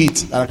will she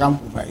eat that I can't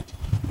provide?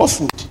 What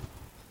food?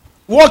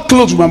 What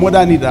clothes will my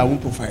mother need that I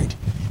won't provide?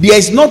 There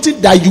is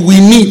nothing that you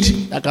will need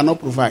that I cannot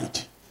provide.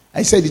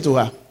 I said it to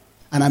her.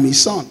 And I'm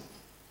his son.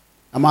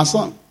 I'm her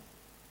son.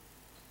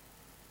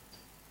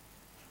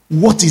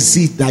 What is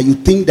it that you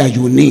think that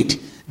you need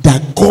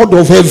that God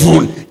of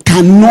heaven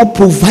cannot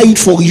provide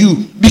for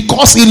you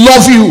because he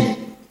loves you?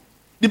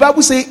 The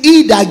Bible says,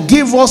 he that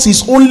gave us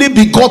his only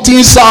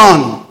begotten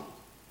son,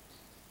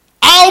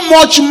 how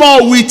much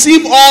more with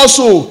him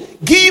also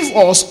give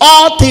us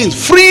all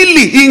things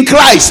freely in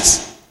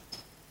Christ?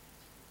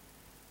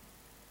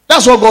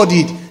 That's what God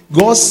did.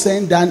 God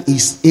sent down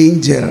his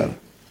angel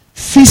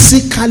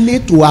physically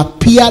to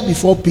appear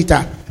before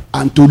Peter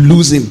and to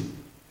lose him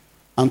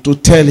and to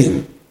tell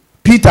him,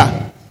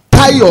 Peter,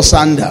 tie your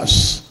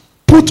sandals,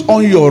 put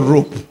on your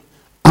robe,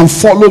 and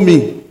follow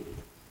me.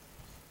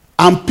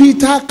 And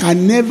Peter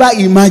can never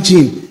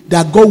imagine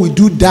that God will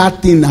do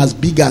that thing as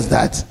big as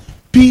that.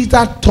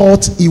 Peter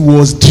thought he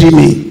was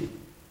dreaming.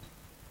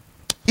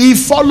 He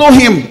followed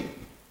him,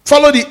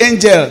 followed the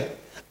angel.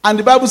 And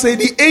the Bible says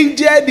the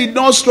angel did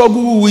not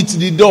struggle with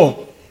the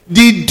door.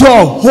 The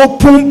door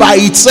opened by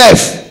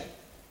itself.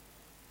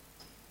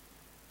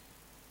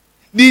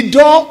 The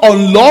door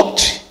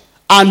unlocked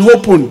and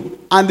opened.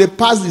 And they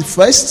passed the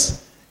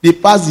first, they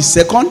passed the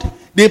second,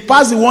 they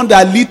passed the one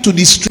that lead to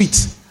the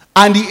street.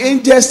 And the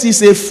angel still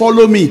said,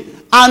 follow me.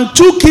 And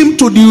took him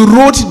to the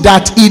road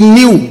that he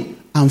knew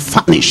and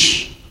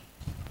vanished.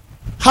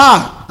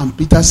 And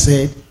Peter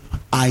said,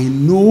 I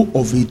know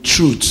of a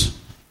truth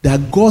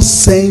that God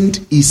sent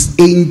his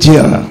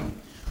angel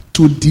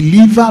to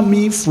deliver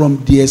me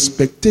from the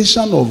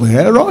expectation of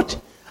Herod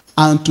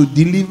and to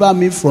deliver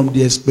me from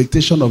the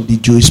expectation of the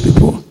Jewish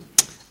people.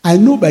 I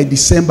know by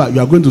December you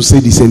are going to say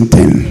the same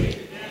thing.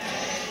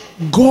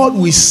 God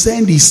will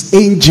send his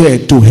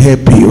angel to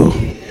help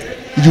you.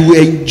 You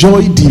will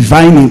enjoy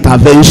divine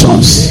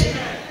interventions.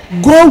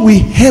 God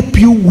will help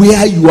you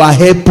where you are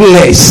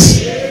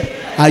helpless.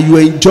 And you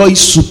enjoy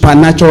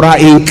supernatural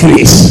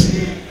increase.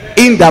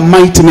 In the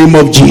mighty name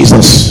of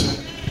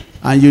Jesus.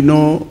 And you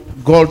know,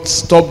 God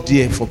stopped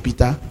there for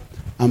Peter.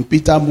 And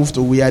Peter moved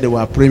to where they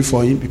were praying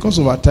for him. Because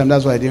of our time,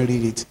 that's why I didn't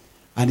read it.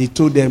 And he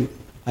told them,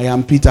 I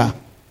am Peter.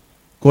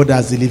 God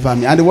has delivered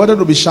me. And they wanted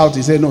to be shouting.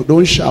 He said, no,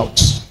 don't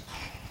shout.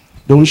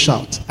 Don't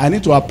shout. I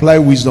need to apply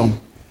wisdom.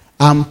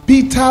 And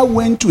Peter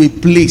went to a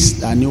place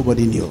that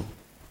nobody knew.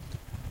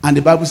 And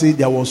the Bible says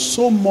there was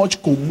so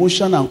much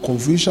commotion and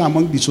confusion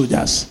among the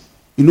soldiers.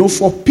 You know,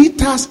 for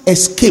Peter's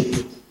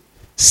escape,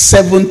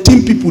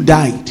 17 people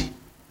died.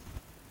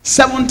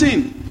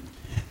 17.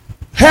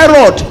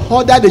 Herod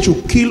ordered they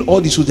should kill all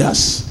the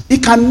soldiers. He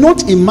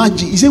cannot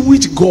imagine. He said,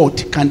 which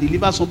God can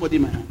deliver somebody,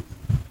 man?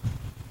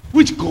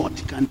 Which God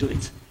can do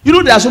it? You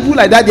know, there are some people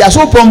like that. They are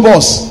so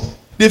pompous.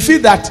 They feel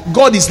that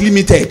God is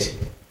limited.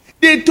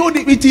 They told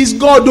him it is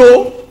God,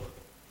 though.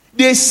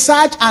 They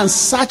searched and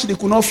searched. They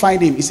could not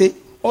find him. He said,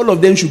 all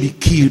of them should be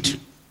killed.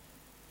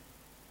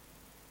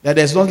 That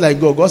there's not like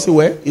God. God said,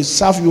 well, it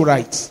serves you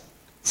right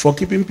for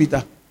keeping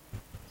Peter.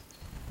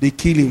 They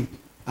kill him.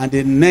 And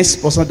the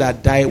next person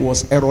that died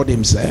was Herod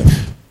himself.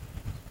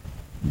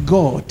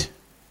 God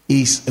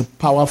is a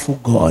powerful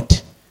God.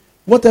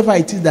 Whatever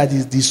it is that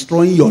is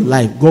destroying your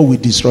life, God will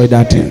destroy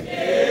that thing.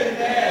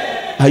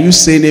 Amen. Are you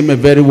saying amen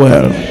very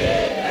well?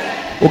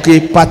 Amen.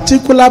 Okay,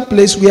 particular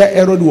place where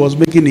Herod was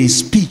making a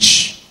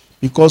speech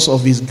because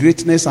of his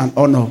greatness and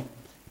honor.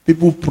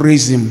 People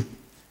praise him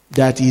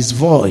that his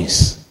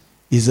voice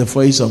is the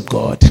voice of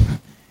God.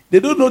 They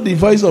don't know the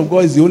voice of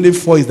God is the only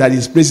voice that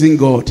is praising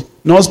God,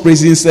 not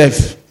praising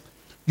self.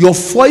 Your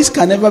voice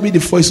can never be the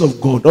voice of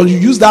God. Or you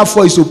use that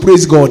voice to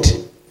praise God.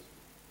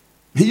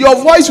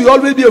 Your voice will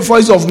always be a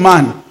voice of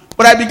man.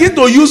 But I begin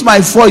to use my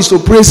voice to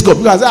praise God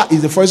because that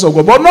is the voice of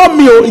God. But not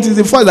me, it is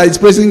the voice that is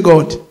praising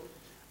God.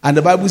 And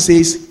the Bible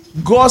says,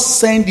 God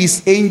sent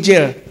his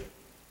angel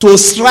to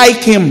strike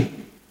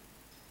him.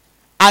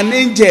 An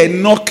angel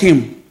knocked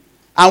him.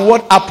 And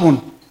what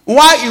happened?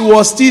 While he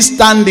was still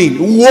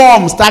standing,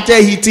 worms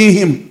started hitting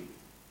him.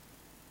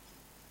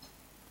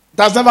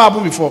 That's never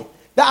happened before.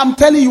 That I'm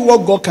telling you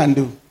what God can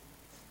do.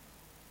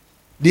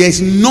 There is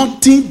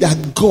nothing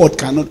that God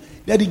cannot.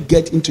 Let it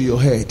get into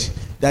your head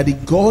that the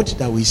God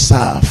that we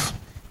serve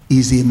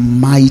is a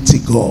mighty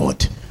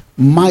God.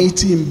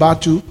 Mighty in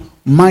battle,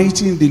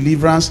 mighty in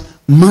deliverance,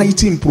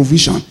 mighty in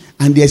provision.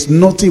 And there's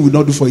nothing he will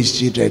not do for his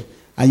children.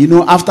 And you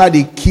know, after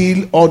they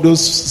killed all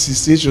those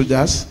 16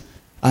 soldiers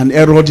and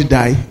Herod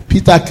died,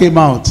 Peter came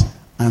out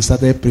and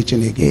started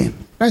preaching again.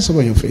 Rise up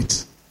on your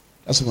feet.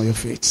 Rise up on your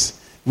feet.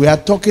 We are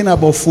talking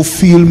about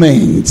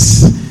fulfillment.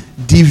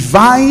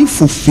 Divine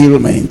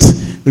fulfillment.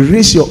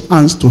 Raise your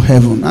hands to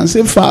heaven and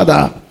say,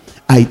 Father,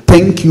 I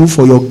thank you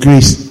for your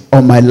grace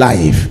on my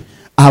life.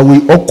 I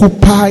will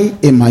occupy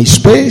in my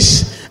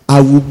space.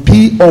 I will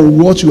be on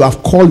what you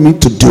have called me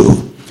to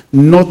do.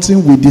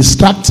 Nothing will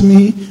distract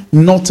me.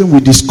 Nothing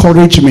will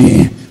discourage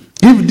me.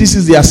 If this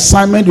is the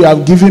assignment you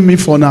have given me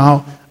for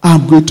now,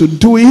 I'm going to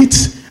do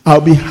it.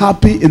 I'll be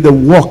happy in the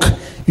work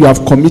you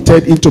have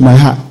committed into my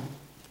heart.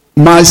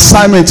 My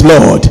assignment,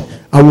 Lord,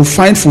 I will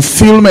find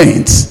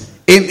fulfillment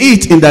in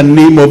it in the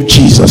name of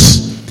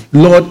Jesus.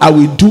 Lord, I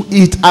will do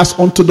it as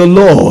unto the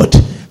Lord.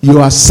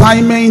 Your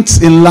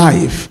assignment in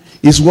life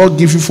is what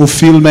gives you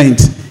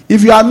fulfillment.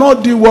 If you are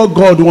not doing what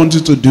God wants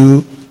you to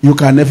do, you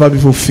can never be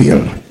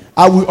fulfilled.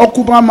 I will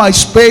occupy my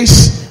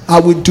space.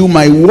 I will do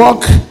my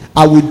work.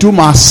 I will do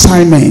my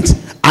assignment.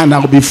 And I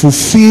will be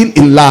fulfilled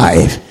in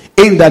life.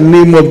 In the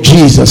name of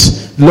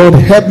Jesus. Lord,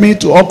 help me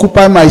to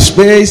occupy my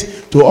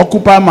space, to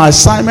occupy my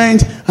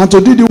assignment, and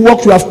to do the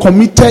work you have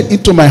committed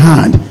into my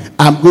hand.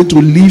 I'm going to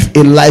live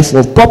a life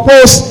of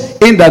purpose.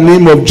 In the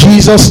name of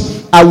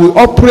Jesus, I will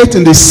operate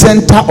in the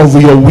center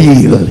of your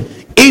will.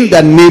 In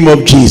the name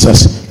of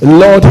Jesus.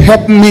 Lord,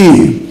 help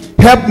me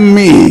help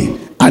me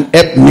and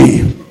help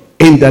me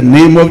in the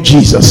name of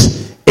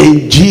Jesus.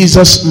 In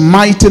Jesus'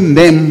 mighty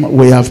name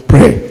we have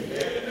prayed.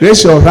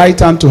 Raise your right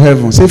hand to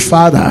heaven. Say,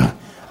 Father,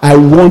 I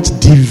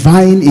want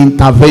divine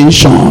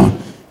intervention.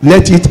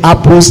 Let it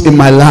happen in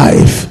my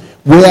life.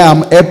 Where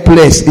I'm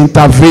helpless,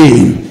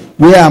 intervene.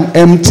 Where I'm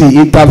empty,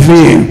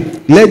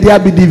 intervene. Let there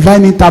be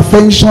divine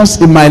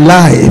interventions in my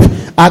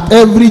life. At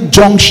every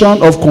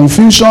junction of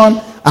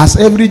confusion, as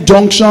every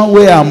junction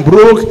where I'm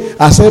broke,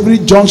 as every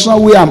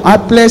junction where I'm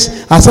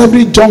helpless, as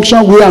every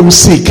junction where I'm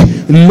sick,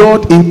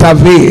 Lord,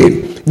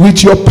 intervene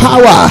with your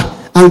power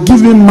and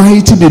give me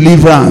mighty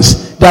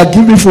deliverance that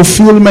give me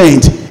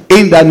fulfillment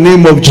in the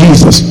name of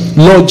Jesus.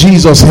 Lord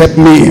Jesus, help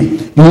me.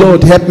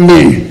 Lord, help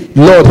me.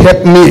 Lord,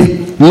 help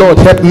me. Lord,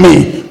 help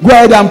me. Go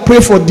ahead and pray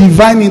for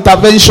divine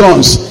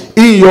interventions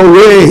in your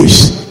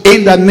ways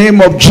in the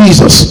name of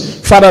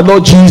Jesus. Father,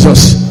 Lord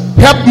Jesus,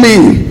 help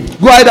me.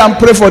 Go ahead and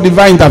pray for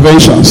divine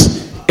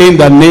interventions in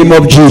the name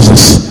of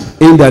Jesus.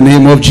 In the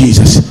name of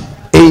Jesus.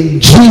 In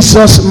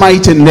Jesus'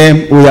 mighty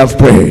name we have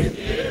prayed.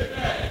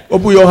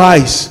 Open your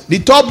eyes. The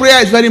top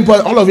prayer is very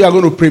important. All of you are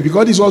going to pray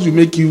because this is what will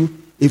make you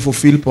a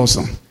fulfilled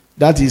person.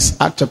 That is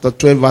Acts chapter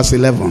 12 verse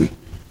 11.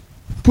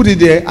 Put it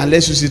there and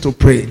let's use it to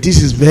pray.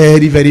 This is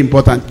very, very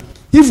important.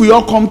 If we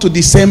all come to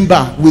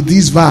December with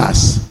this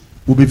verse,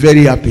 we'll be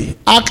very happy.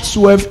 Acts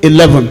 12,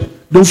 11.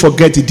 Don't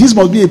forget it. This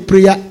must be a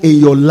prayer in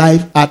your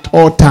life at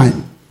all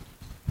time.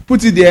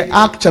 Put it there.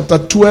 Acts chapter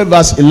 12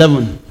 verse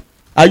 11.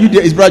 Are you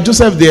there? Is Brother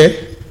Joseph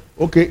there?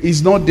 Okay,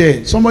 he's not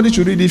there. Somebody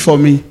should read it for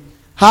me.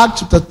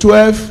 Acts chapter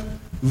 12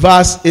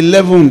 verse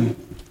 11.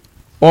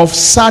 Of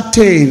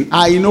certain,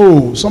 I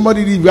know.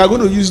 Somebody read. We are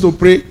going to use to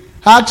pray.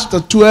 Acts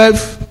chapter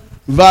 12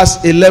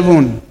 verse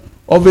 11.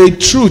 Of a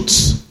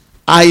truth,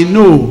 I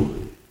know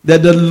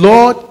that the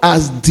Lord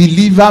has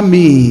delivered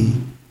me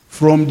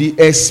from the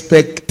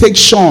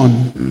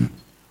expectation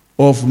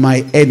of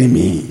my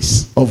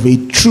enemies. Of a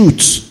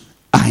truth,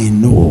 I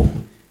know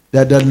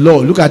that the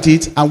Lord, look at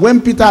it. And when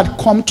Peter had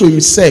come to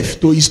himself,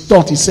 to his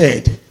thought, he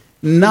said,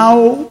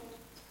 Now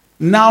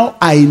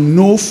I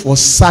know for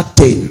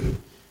certain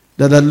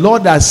that the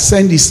Lord has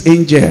sent his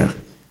angel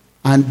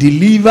and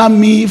deliver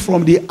me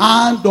from the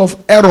hand of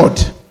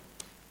Herod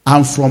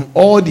and from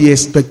all the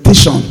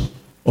expectation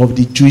of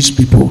the Jewish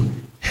people.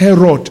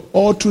 Herod,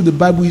 all through the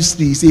Bible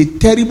history, is a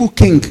terrible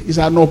king. He's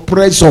an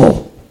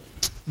oppressor.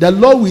 The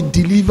Lord will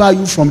deliver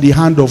you from the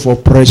hand of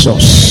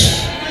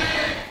oppressors.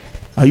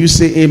 Are you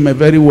saying amen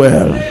very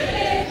well?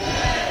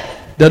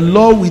 The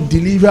Lord will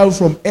deliver you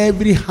from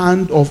every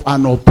hand of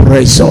an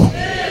oppressor.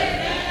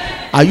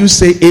 Are you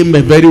saying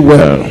amen very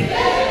well?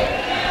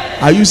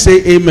 Are you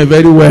saying amen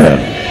very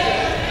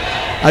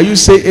well? Are you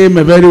saying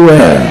amen very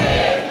well?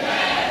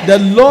 The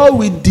Lord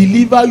will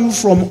deliver you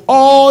from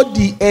all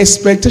the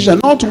expectation,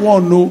 not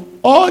one, no,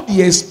 all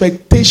the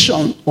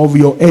expectation of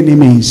your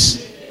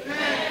enemies.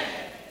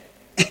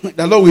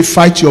 The Lord will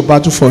fight your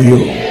battle for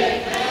you.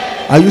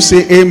 Are you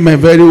saying amen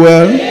very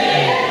well?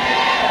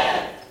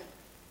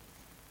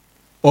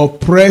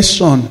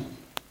 Oppression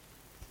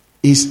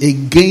is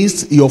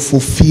against your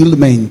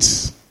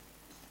fulfillment.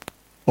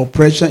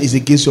 Oppression is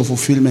against your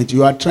fulfillment.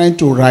 You are trying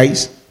to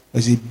rise.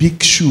 There's a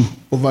big shoe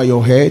over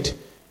your head.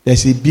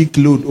 There's a big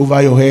load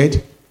over your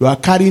head. You are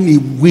carrying a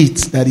weight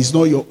that is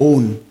not your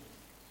own.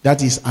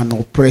 That is an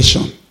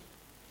oppression.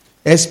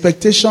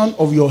 Expectation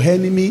of your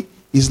enemy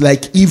is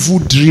like evil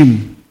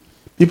dream.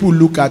 People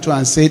look at you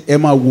and say,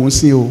 Emma won't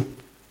see you.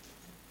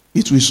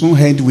 It will soon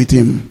end with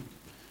him.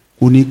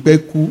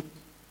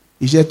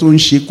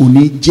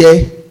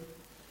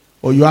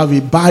 Or you have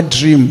a bad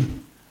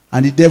dream.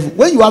 And the devil,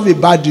 when you have a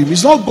bad dream,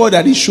 it's not God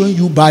that is showing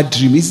you bad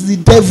dream. It's the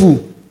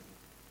devil.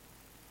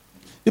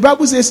 The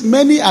Bible says,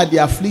 many are the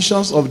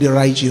afflictions of the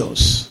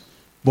righteous,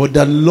 but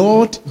the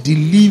Lord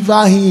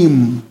deliver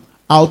him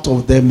out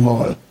of them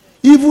all.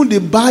 Even the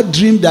bad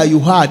dream that you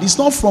had, it's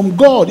not from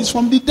God, it's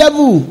from the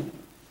devil.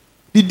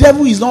 The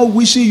devil is not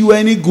wishing you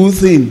any good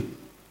thing.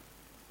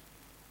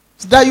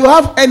 That you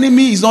have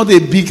enemy is not a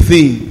big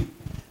thing.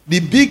 The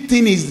big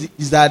thing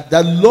is that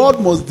the Lord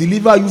must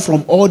deliver you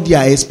from all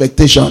their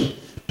expectation.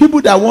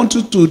 People that want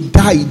you to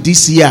die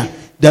this year,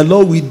 the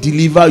Lord will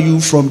deliver you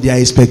from their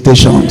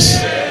expectations.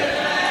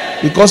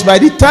 Because by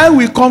the time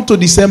we come to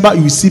December,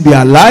 you will still be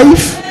alive.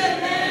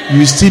 You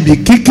will still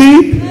be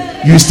kicking.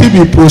 You will still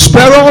be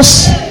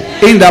prosperous.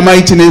 In the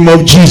mighty name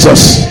of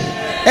Jesus.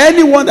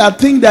 Anyone that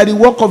thinks that the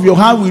work of your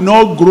hand will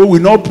not grow, will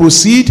not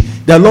proceed,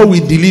 the Lord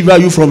will deliver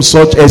you from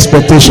such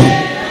expectation.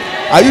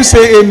 Are you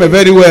saying amen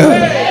very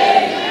well?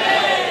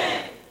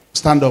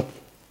 Stand up.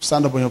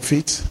 Stand up on your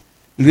feet.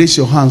 Raise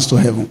your hands to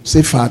heaven.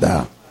 Say,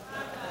 Father,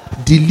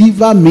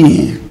 deliver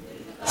me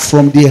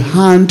from the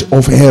hand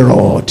of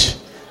Herod.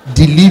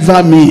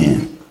 Deliver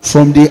me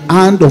from the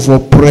hand of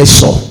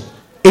oppressor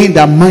in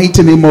the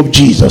mighty name of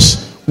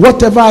Jesus.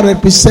 Whatever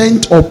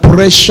represents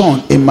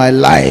oppression in my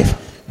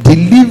life,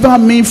 deliver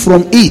me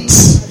from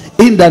it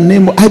in the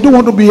name of, I don't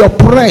want to be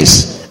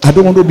oppressed. I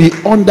don't want to be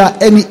under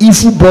any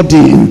evil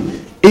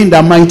burden in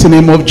the mighty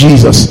name of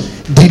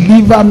Jesus.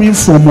 Deliver me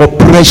from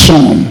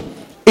oppression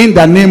in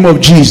the name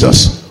of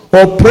Jesus.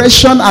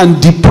 Oppression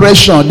and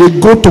depression, they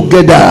go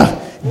together.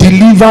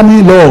 Deliver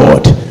me,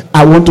 Lord.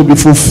 I want to be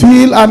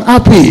fulfilled and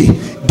happy.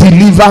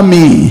 Deliver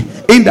me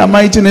in the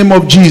mighty name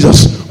of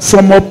Jesus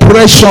from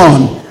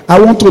oppression. I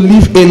want to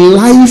live a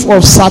life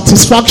of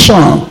satisfaction,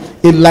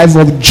 a life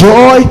of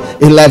joy,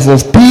 a life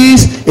of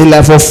peace, a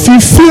life of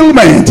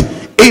fulfillment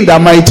in the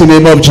mighty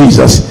name of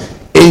Jesus.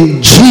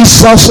 In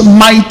Jesus'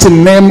 mighty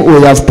name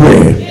we have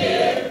prayed.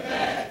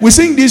 Amen. We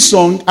sing this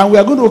song and we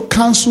are going to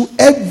cancel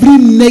every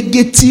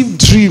negative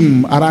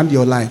dream around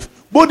your life.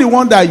 Both the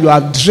one that you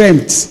have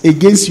dreamt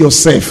against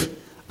yourself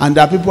and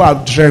that people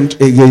have dreamt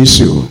against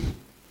you.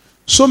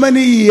 So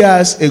many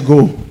years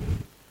ago,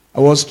 I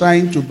was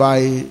trying to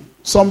buy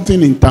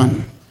something in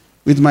town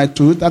with my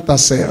Toyota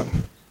Tercel.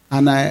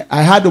 And I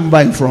had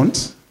Umba in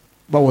front,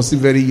 but was still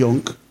very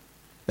young,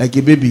 like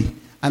a baby.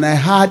 And I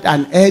had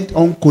an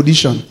head-on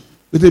collision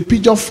with a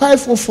Peugeot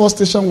 504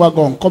 station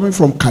wagon coming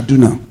from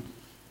Kaduna.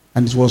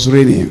 And it was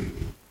raining.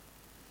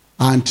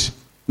 And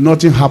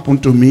nothing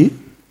happened to me.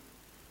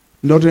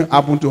 Nothing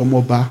happened to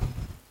Omoba.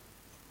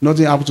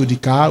 Nothing happened to the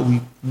car.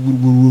 We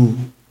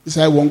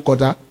inside one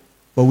quarter.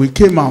 But we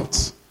came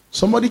out.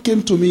 Somebody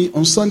came to me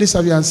on Sunday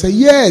service and said,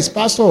 yes,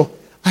 Pastor,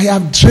 I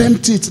have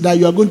dreamt it that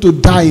you are going to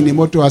die in a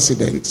motor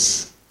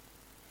accident.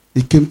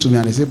 He came to me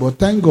and he said, but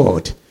thank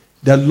God,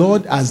 the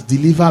Lord has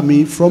delivered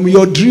me from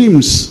your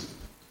dreams.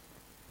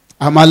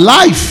 I'm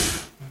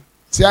alive.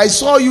 Say, I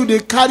saw you, they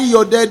carry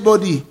your dead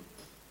body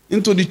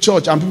into the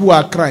church and people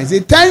were crying. Say,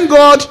 thank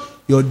God,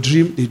 your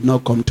dream did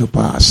not come to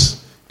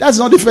pass. That's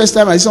not the first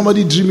time I see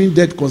somebody dreaming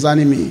death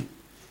concerning me.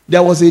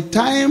 There was a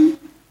time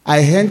I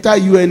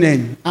entered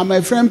UNN and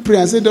my friend prayed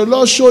and said, the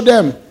Lord showed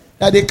them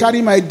that they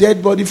carry my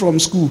dead body from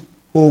school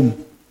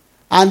home.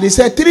 And they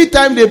said 3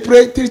 times they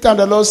prayed, 3 times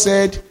the Lord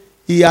said,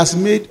 he has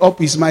made up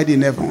his mind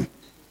in heaven.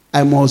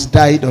 I must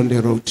die on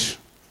the road.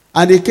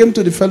 And they came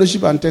to the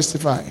fellowship and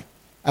testified.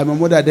 And my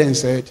mother then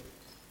said,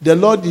 the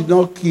Lord did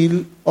not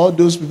kill all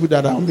those people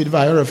that are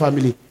unbelievers in your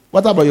family.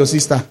 What about your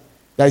sister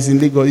that is in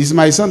Lagos? It's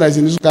my son that is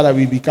in Isuka that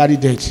will be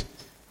carried dead.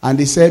 And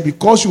they said,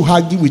 because you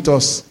argue with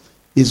us,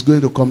 it's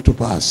going to come to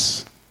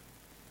pass.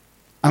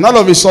 And all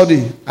of a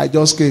sudden, I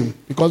just came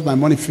because my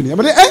money finished.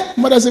 But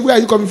mother said, where are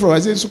you coming from? I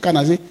said, Isuka.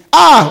 I said,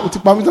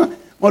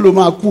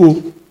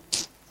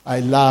 I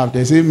laughed.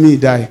 They said, me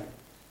die.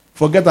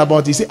 Forget about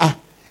it. He said,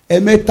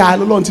 emeta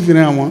lolorun ti fi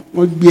ran won.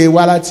 Wọ́n gbé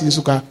wá láti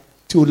Isuka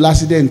tí ó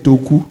l'accident tó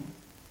kú.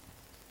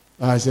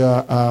 I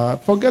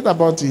said, forget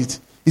about it.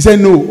 He said,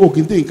 no,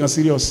 kí n take nǹkan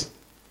serious.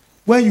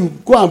 When you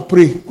go and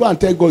pray, go and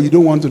tell God you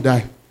don't want to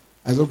die.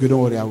 I said, okay,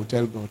 don't worry, I will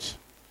tell God.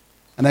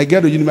 And I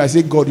get to university,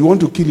 I say, God, you want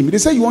to kill me? They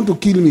say, you want to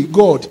kill me?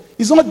 God,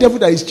 it's not the devil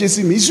that is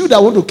chasing me. It's you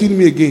that want to kill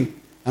me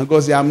again. And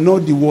God said, I'm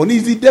not the one.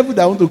 It's the devil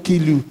that want to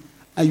kill you.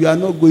 And you are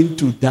not going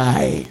to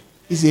die.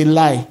 It's a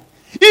lie.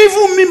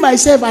 Even me,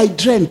 myself, I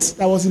dreamt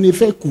I was in a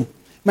feku.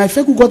 My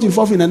feku got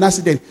involved in an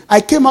accident.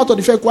 I came out of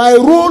the feku. I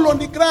roll on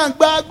the ground,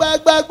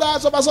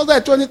 so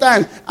 20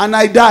 times, and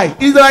I die.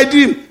 It's my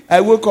dream.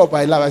 I woke up,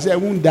 I laugh. I said, I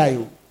won't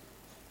die.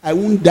 I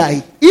won't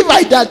die. If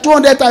I die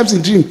 200 times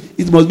in dream,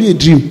 it must be a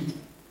dream.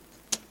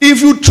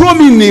 If you throw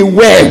me in a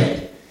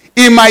well,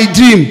 in my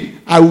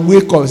dream, I will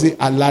wake up and say,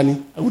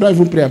 Alani. I would not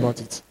even pray about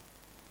it.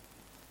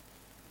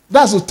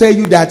 That's to tell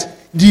you that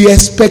the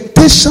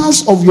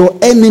expectations of your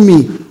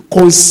enemy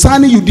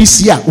concerning you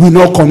this year will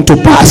not come to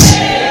pass.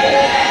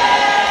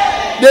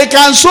 They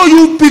can show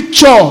you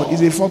picture.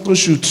 It's a photo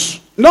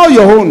shoot. Not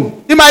your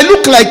own. It might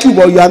look like you,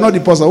 but you are not the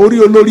person.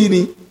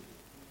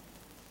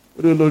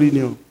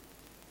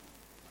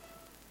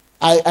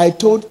 I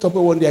told Tope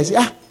one day, I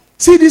said,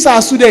 see this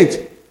our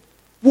student.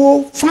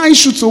 Well, fine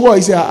shoot to what?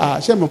 He said,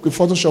 shame of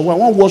Photoshop. I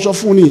want wash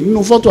off money.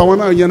 No photo, I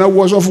want to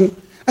wash off.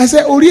 I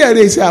said,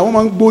 he said, I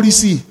want body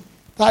see.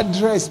 That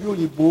dress,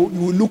 you will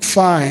look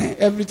fine.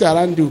 Everything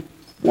around you.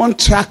 One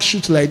track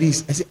shoot like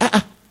this. I said,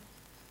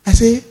 I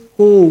say,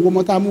 one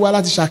more time,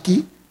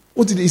 Shaki.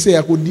 What did he say?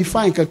 I could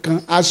define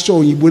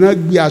Asho. You will not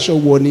be Asho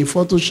warning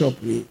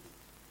Photoshop me.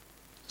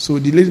 So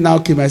the lady now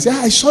came. I said,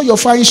 I saw your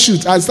fine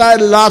shoot. I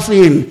started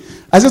laughing.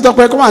 I said,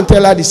 Doctor, come and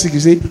tell her the secret. He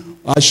said,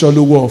 Asho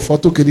the war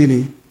photo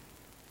kedini.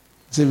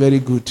 I said, very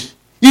good.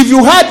 If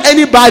you had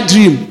any bad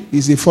dream,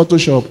 it's a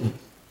Photoshop.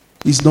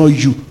 It's not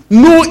you.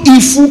 No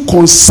evil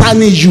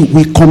concerning you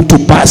will come to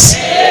pass.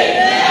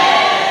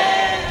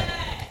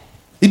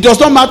 It does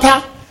not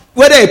matter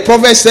whether a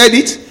prophet said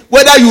it,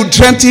 whether you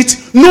dreamt it.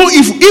 No,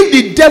 if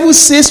the devil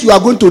says you are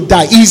going to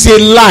die, it's a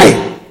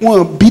lie.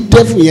 Well, be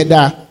devil here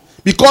there.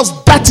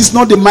 Because that is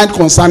not the mind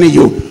concerning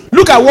you.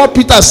 Look at what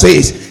Peter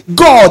says.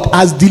 God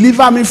has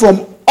delivered me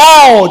from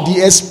all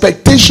the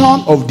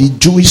expectation of the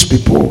Jewish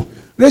people.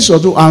 Raise your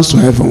two hands to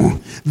heaven.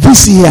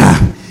 This year,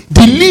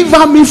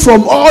 deliver me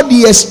from all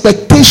the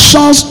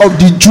expectations of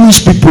the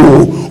Jewish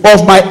people,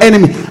 of my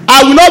enemy.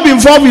 I will not be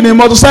involved in a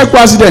motorcycle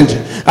accident.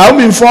 I will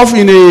be involved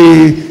in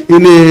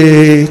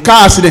a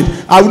car accident.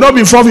 I will not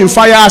be involved in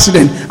fire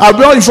accident. I will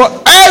not be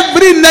involved.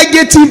 Every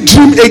negative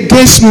dream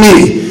against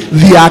me,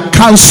 they are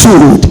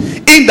cancelled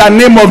in the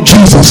name of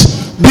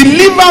Jesus.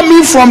 Deliver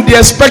me from the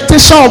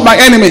expectation of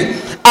my enemy.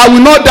 I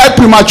will not die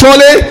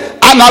prematurely,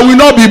 and I will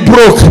not be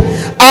broke.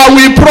 I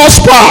will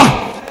prosper,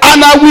 and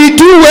I will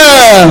do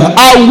well.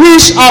 I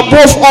wish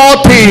above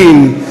all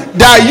things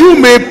that you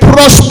may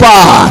prosper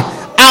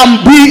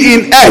and be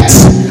in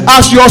health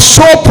as your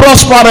soul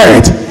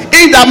prospereth,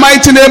 in the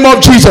mighty name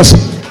of Jesus.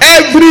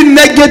 Every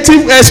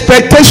negative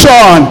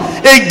expectation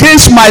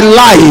against my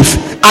life,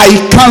 I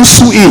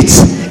cancel it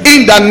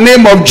in the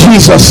name of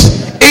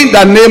Jesus. In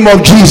the name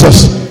of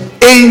Jesus.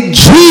 In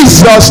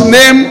Jesus'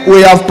 name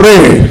we have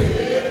prayed.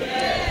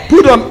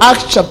 Put on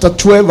Acts chapter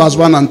 12 verse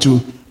 1 and 2.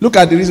 Look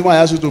at the reason why I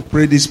asked you to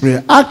pray this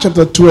prayer. Acts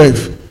chapter 12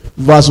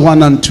 verse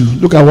 1 and 2.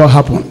 Look at what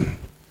happened.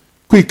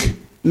 Quick.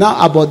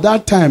 Now about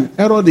that time,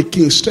 Herod the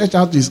king stretched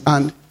out his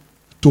hand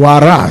to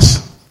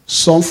harass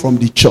some from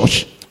the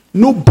church.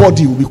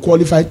 Nobody will be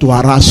qualified to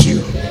harass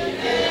you.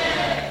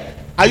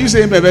 Are you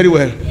saying very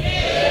well?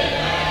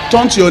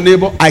 Turn to your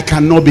neighbor. I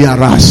cannot be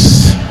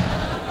harassed.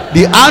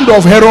 The hand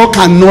of Herod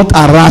cannot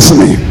harass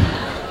me.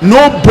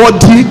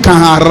 Nobody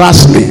can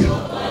harass me.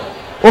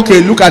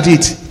 Okay, look at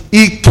it.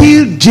 He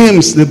killed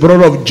James, the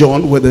brother of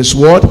John, with a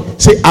sword.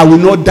 Say, I will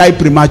not die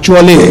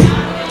prematurely.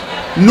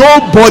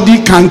 Nobody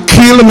can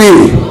kill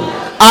me.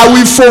 I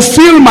will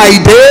fulfill my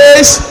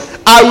days.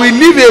 I will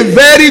live a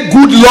very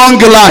good long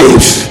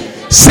life.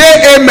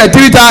 Say amen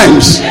 3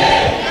 times.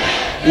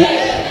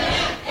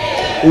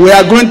 We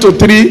are going to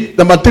 3.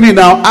 Number 3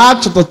 now.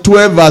 Acts chapter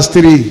 12 verse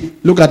 3.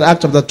 Look at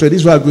Acts chapter 12.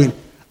 This is where we are going.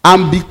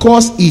 And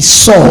because he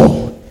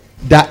saw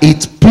that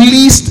it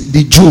pleased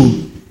the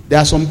Jew. There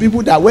are some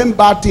people that when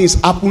bad things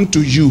happen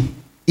to you,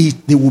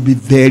 they will be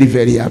very,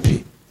 very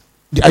happy.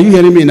 Are you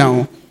hearing me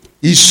now?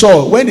 He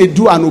saw when they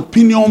do an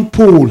opinion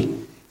poll,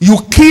 you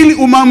kill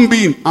human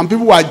being and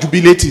people are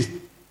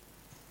jubilating.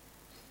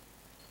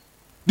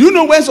 Do you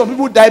know when some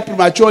people die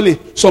prematurely,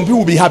 some people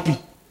will be happy?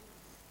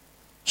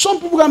 Some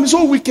people can be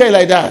so wicked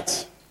like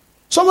that.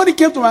 Somebody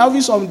came to my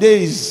office some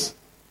days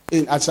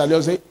in Atsalia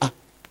and said,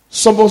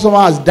 someone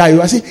has died.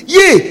 I say,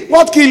 yeah,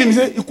 what killed him? He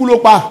said,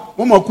 Ikulopa,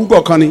 Mama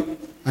Kuko Kani.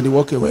 And they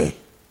walk away.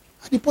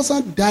 And the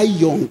person died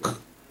young.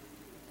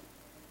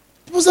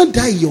 The person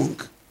died young.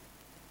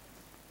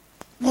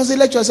 I was a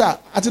lecturer, sir.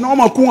 At an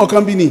Oma Kungo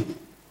company.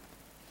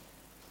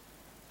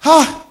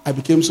 I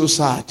became so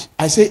sad.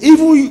 I say,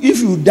 even if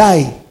you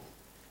die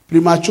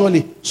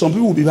prematurely, some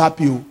people will be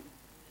happy.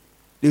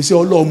 They will say,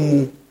 oh Lord,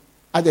 mu.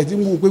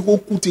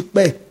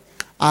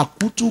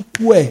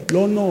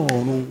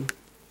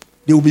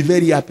 They will be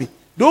very happy.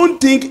 Don't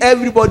think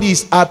everybody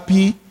is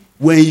happy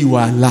when you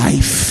are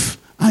alive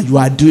and you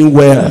are doing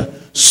well.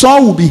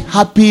 Some will be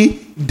happy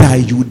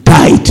that you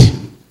died.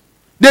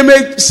 They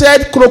may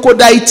say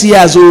crocodile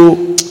tears,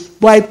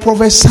 but I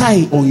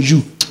prophesy on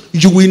you,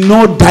 you will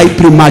not die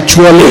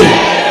prematurely.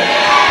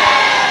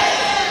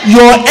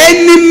 Your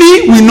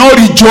enemy will not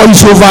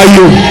rejoice over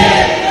you.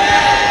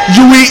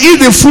 You will eat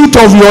the fruit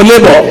of your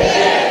labor.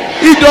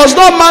 It does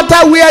not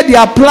matter where they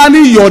are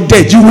planning your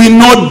death. You will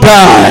not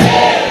die.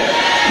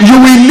 You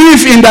will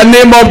live in the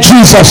name of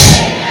Jesus.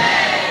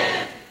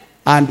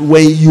 And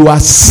when you are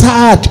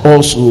sad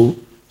also,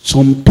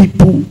 some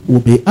people will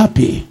be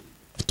happy.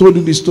 I've told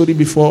you this story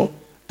before.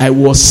 I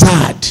was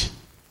sad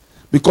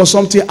because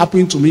something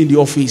happened to me in the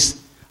office.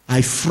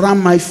 I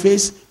frowned my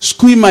face,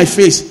 squeezed my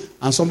face,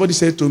 and somebody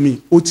said to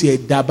me, we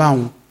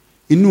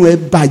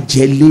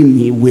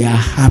are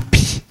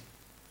happy.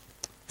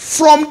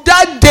 From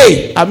that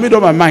day, I made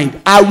up my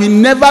mind. I will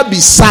never be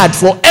sad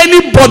for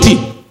anybody.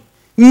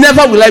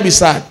 Never will I be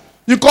sad.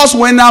 Because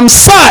when I'm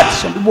sad,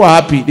 some people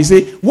are happy. They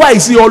say, why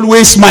is he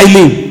always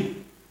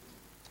smiling?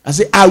 I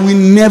say, I will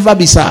never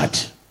be sad.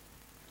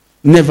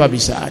 Never be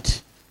sad.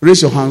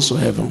 Raise your hands to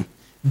heaven.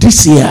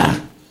 This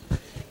year,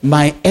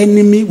 my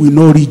enemy will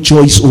not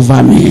rejoice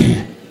over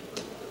me.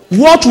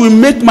 What will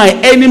make my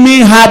enemy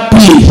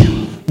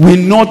happy will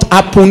not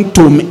happen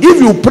to me.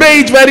 If you pray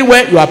it very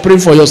well, you are praying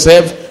for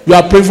yourself. You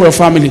are praying for your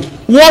family.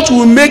 What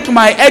will make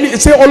my enemy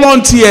say,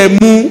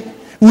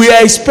 we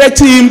are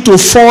expecting him to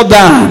fall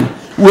down.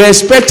 We are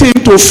expecting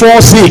him to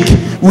fall sick.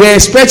 We are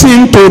expecting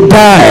him to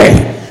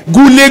die.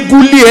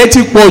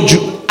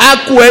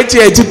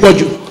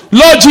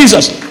 Lord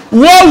Jesus,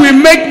 what will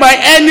make my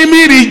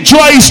enemy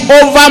rejoice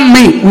over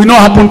me will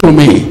not happen to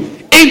me.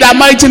 In the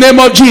mighty name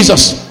of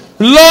Jesus.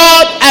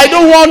 Lord, I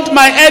don't want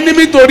my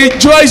enemy to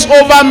rejoice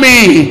over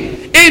me.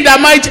 In the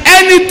mighty,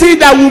 anything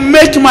that will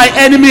make my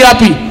enemy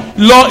happy,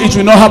 Lord, it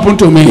will not happen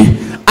to me.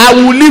 I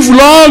will live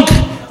long,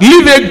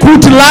 live a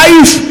good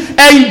life,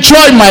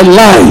 enjoy my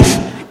life.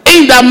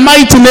 In the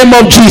mighty name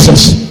of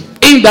Jesus.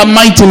 In the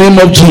mighty name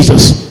of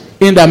Jesus.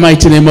 In the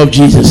mighty name of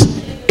Jesus.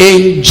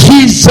 In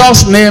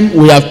Jesus' name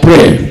we have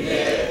prayed.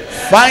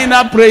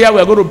 Final prayer we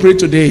are going to pray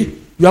today.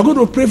 You are going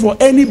to pray for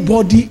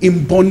anybody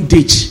in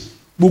bondage.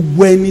 The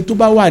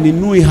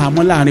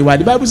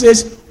Bible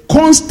says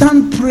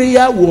constant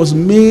prayer was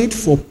made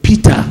for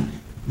Peter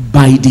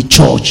by the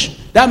church.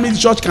 That means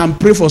the church can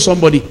pray for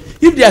somebody.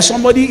 If there is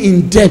somebody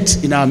in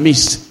debt in our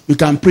midst, we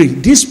can pray.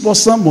 This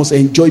person must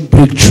enjoy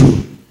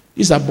breakthrough.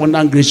 This is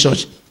Abundant Grace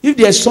Church. If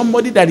there is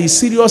somebody that is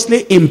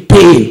seriously in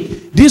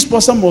pain, this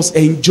person must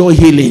enjoy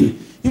healing.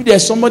 If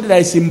there's somebody that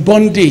is in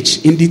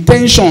bondage, in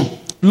detention,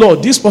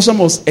 Lord, this person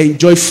must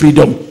enjoy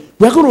freedom.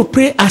 We're going to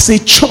pray as a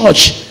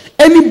church.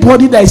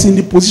 Anybody that is in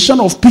the position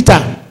of Peter,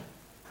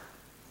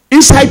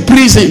 inside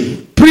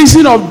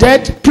prison of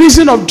death,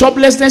 prison of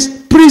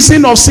joblessness,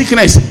 prison of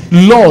sickness,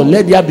 Lord,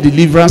 let there be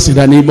deliverance in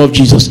the name of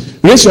Jesus.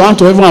 Raise your hand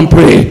to heaven and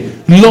pray.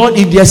 Lord,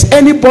 if there's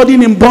anybody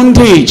in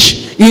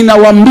bondage in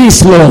our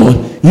midst, Lord,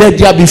 let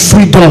there be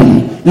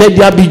freedom, let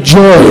there be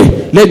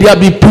joy, let there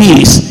be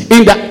peace.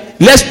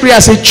 Let's pray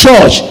as a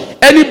church.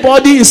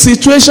 Anybody in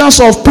situations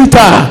of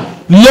Peter,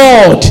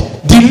 Lord,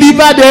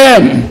 deliver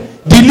them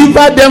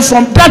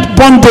from that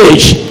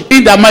bondage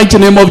in the mighty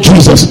name of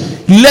Jesus.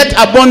 Let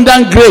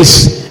abundant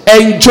grace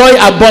enjoy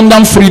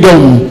abundant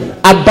freedom,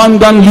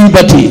 abundant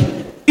liberty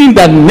in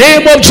the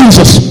name of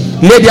Jesus.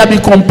 Let there be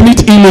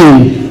complete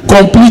healing,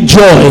 complete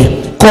joy,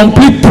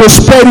 complete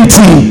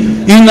prosperity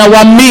in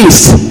our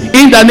midst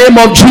in the name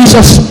of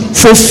Jesus.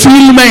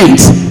 Fulfillment.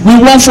 We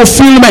want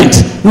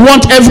fulfillment. We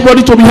want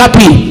everybody to be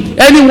happy.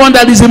 Anyone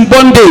that is in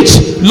bondage,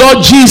 Lord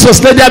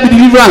Jesus, let there be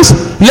deliverance.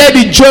 Let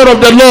the joy of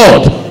the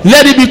Lord,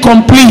 let it be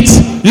complete.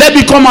 Let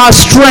it become our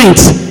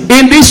strength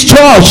in this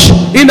church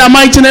in the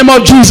mighty name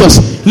of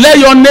Jesus. Let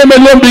your name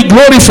alone be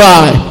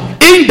glorified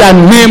in the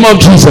name of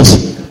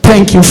Jesus.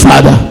 Thank you,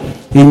 Father.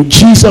 In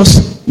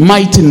Jesus'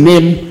 mighty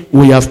name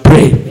we have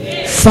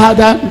prayed.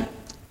 Father,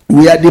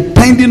 we are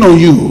depending on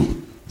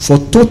you for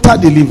total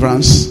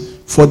deliverance,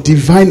 for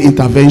divine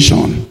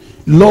intervention.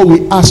 Lord,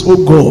 we ask,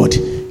 oh God,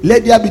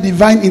 let there be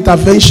divine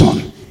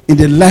intervention in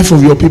the life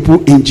of your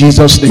people in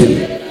Jesus'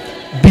 name.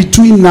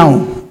 Between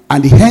now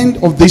and the end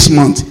of this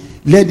month,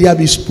 let there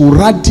be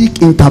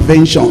sporadic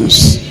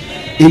interventions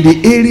in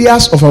the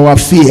areas of our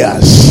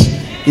fears,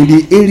 in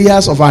the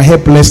areas of our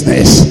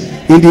helplessness,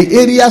 in the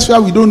areas where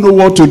we don't know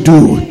what to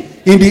do,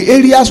 in the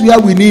areas where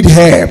we need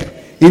help,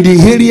 in the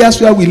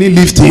areas where we need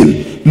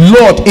lifting.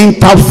 Lord,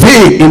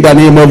 intervene in the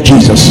name of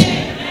Jesus.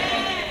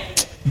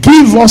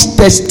 Give us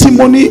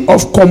testimony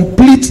of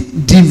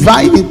complete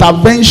divine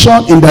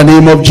intervention in the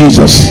name of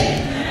Jesus.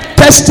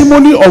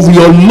 Testimony of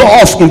your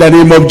love in the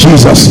name of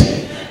Jesus.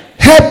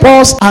 Help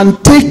us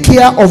and take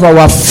care of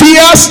our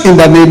fears in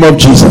the name of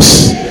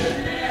Jesus.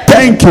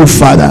 Thank you,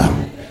 Father.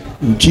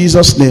 In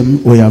Jesus'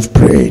 name we have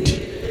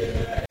prayed.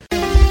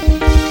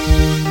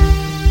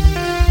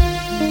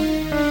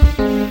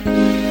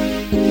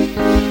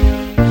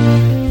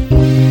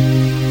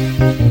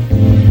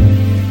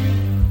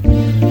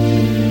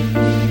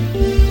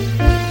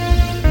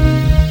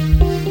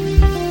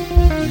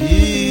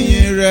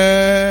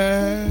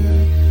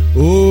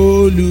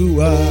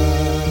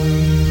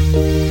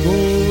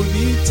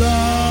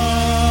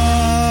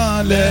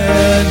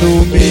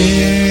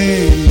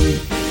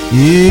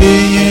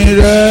 Ìyìn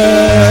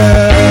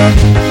rẹ̀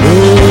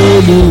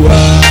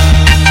Olúwa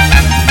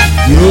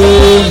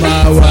yóò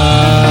máa wà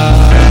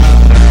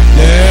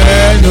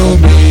lẹ́nu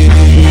mi.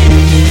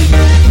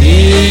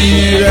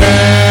 Ìyìn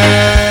rẹ̀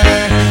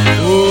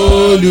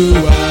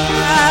Olúwa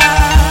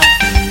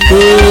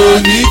kò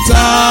ní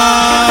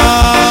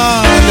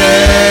tán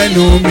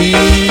lẹ́nu mi.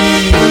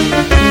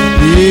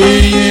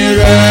 Ìyìn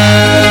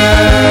rẹ̀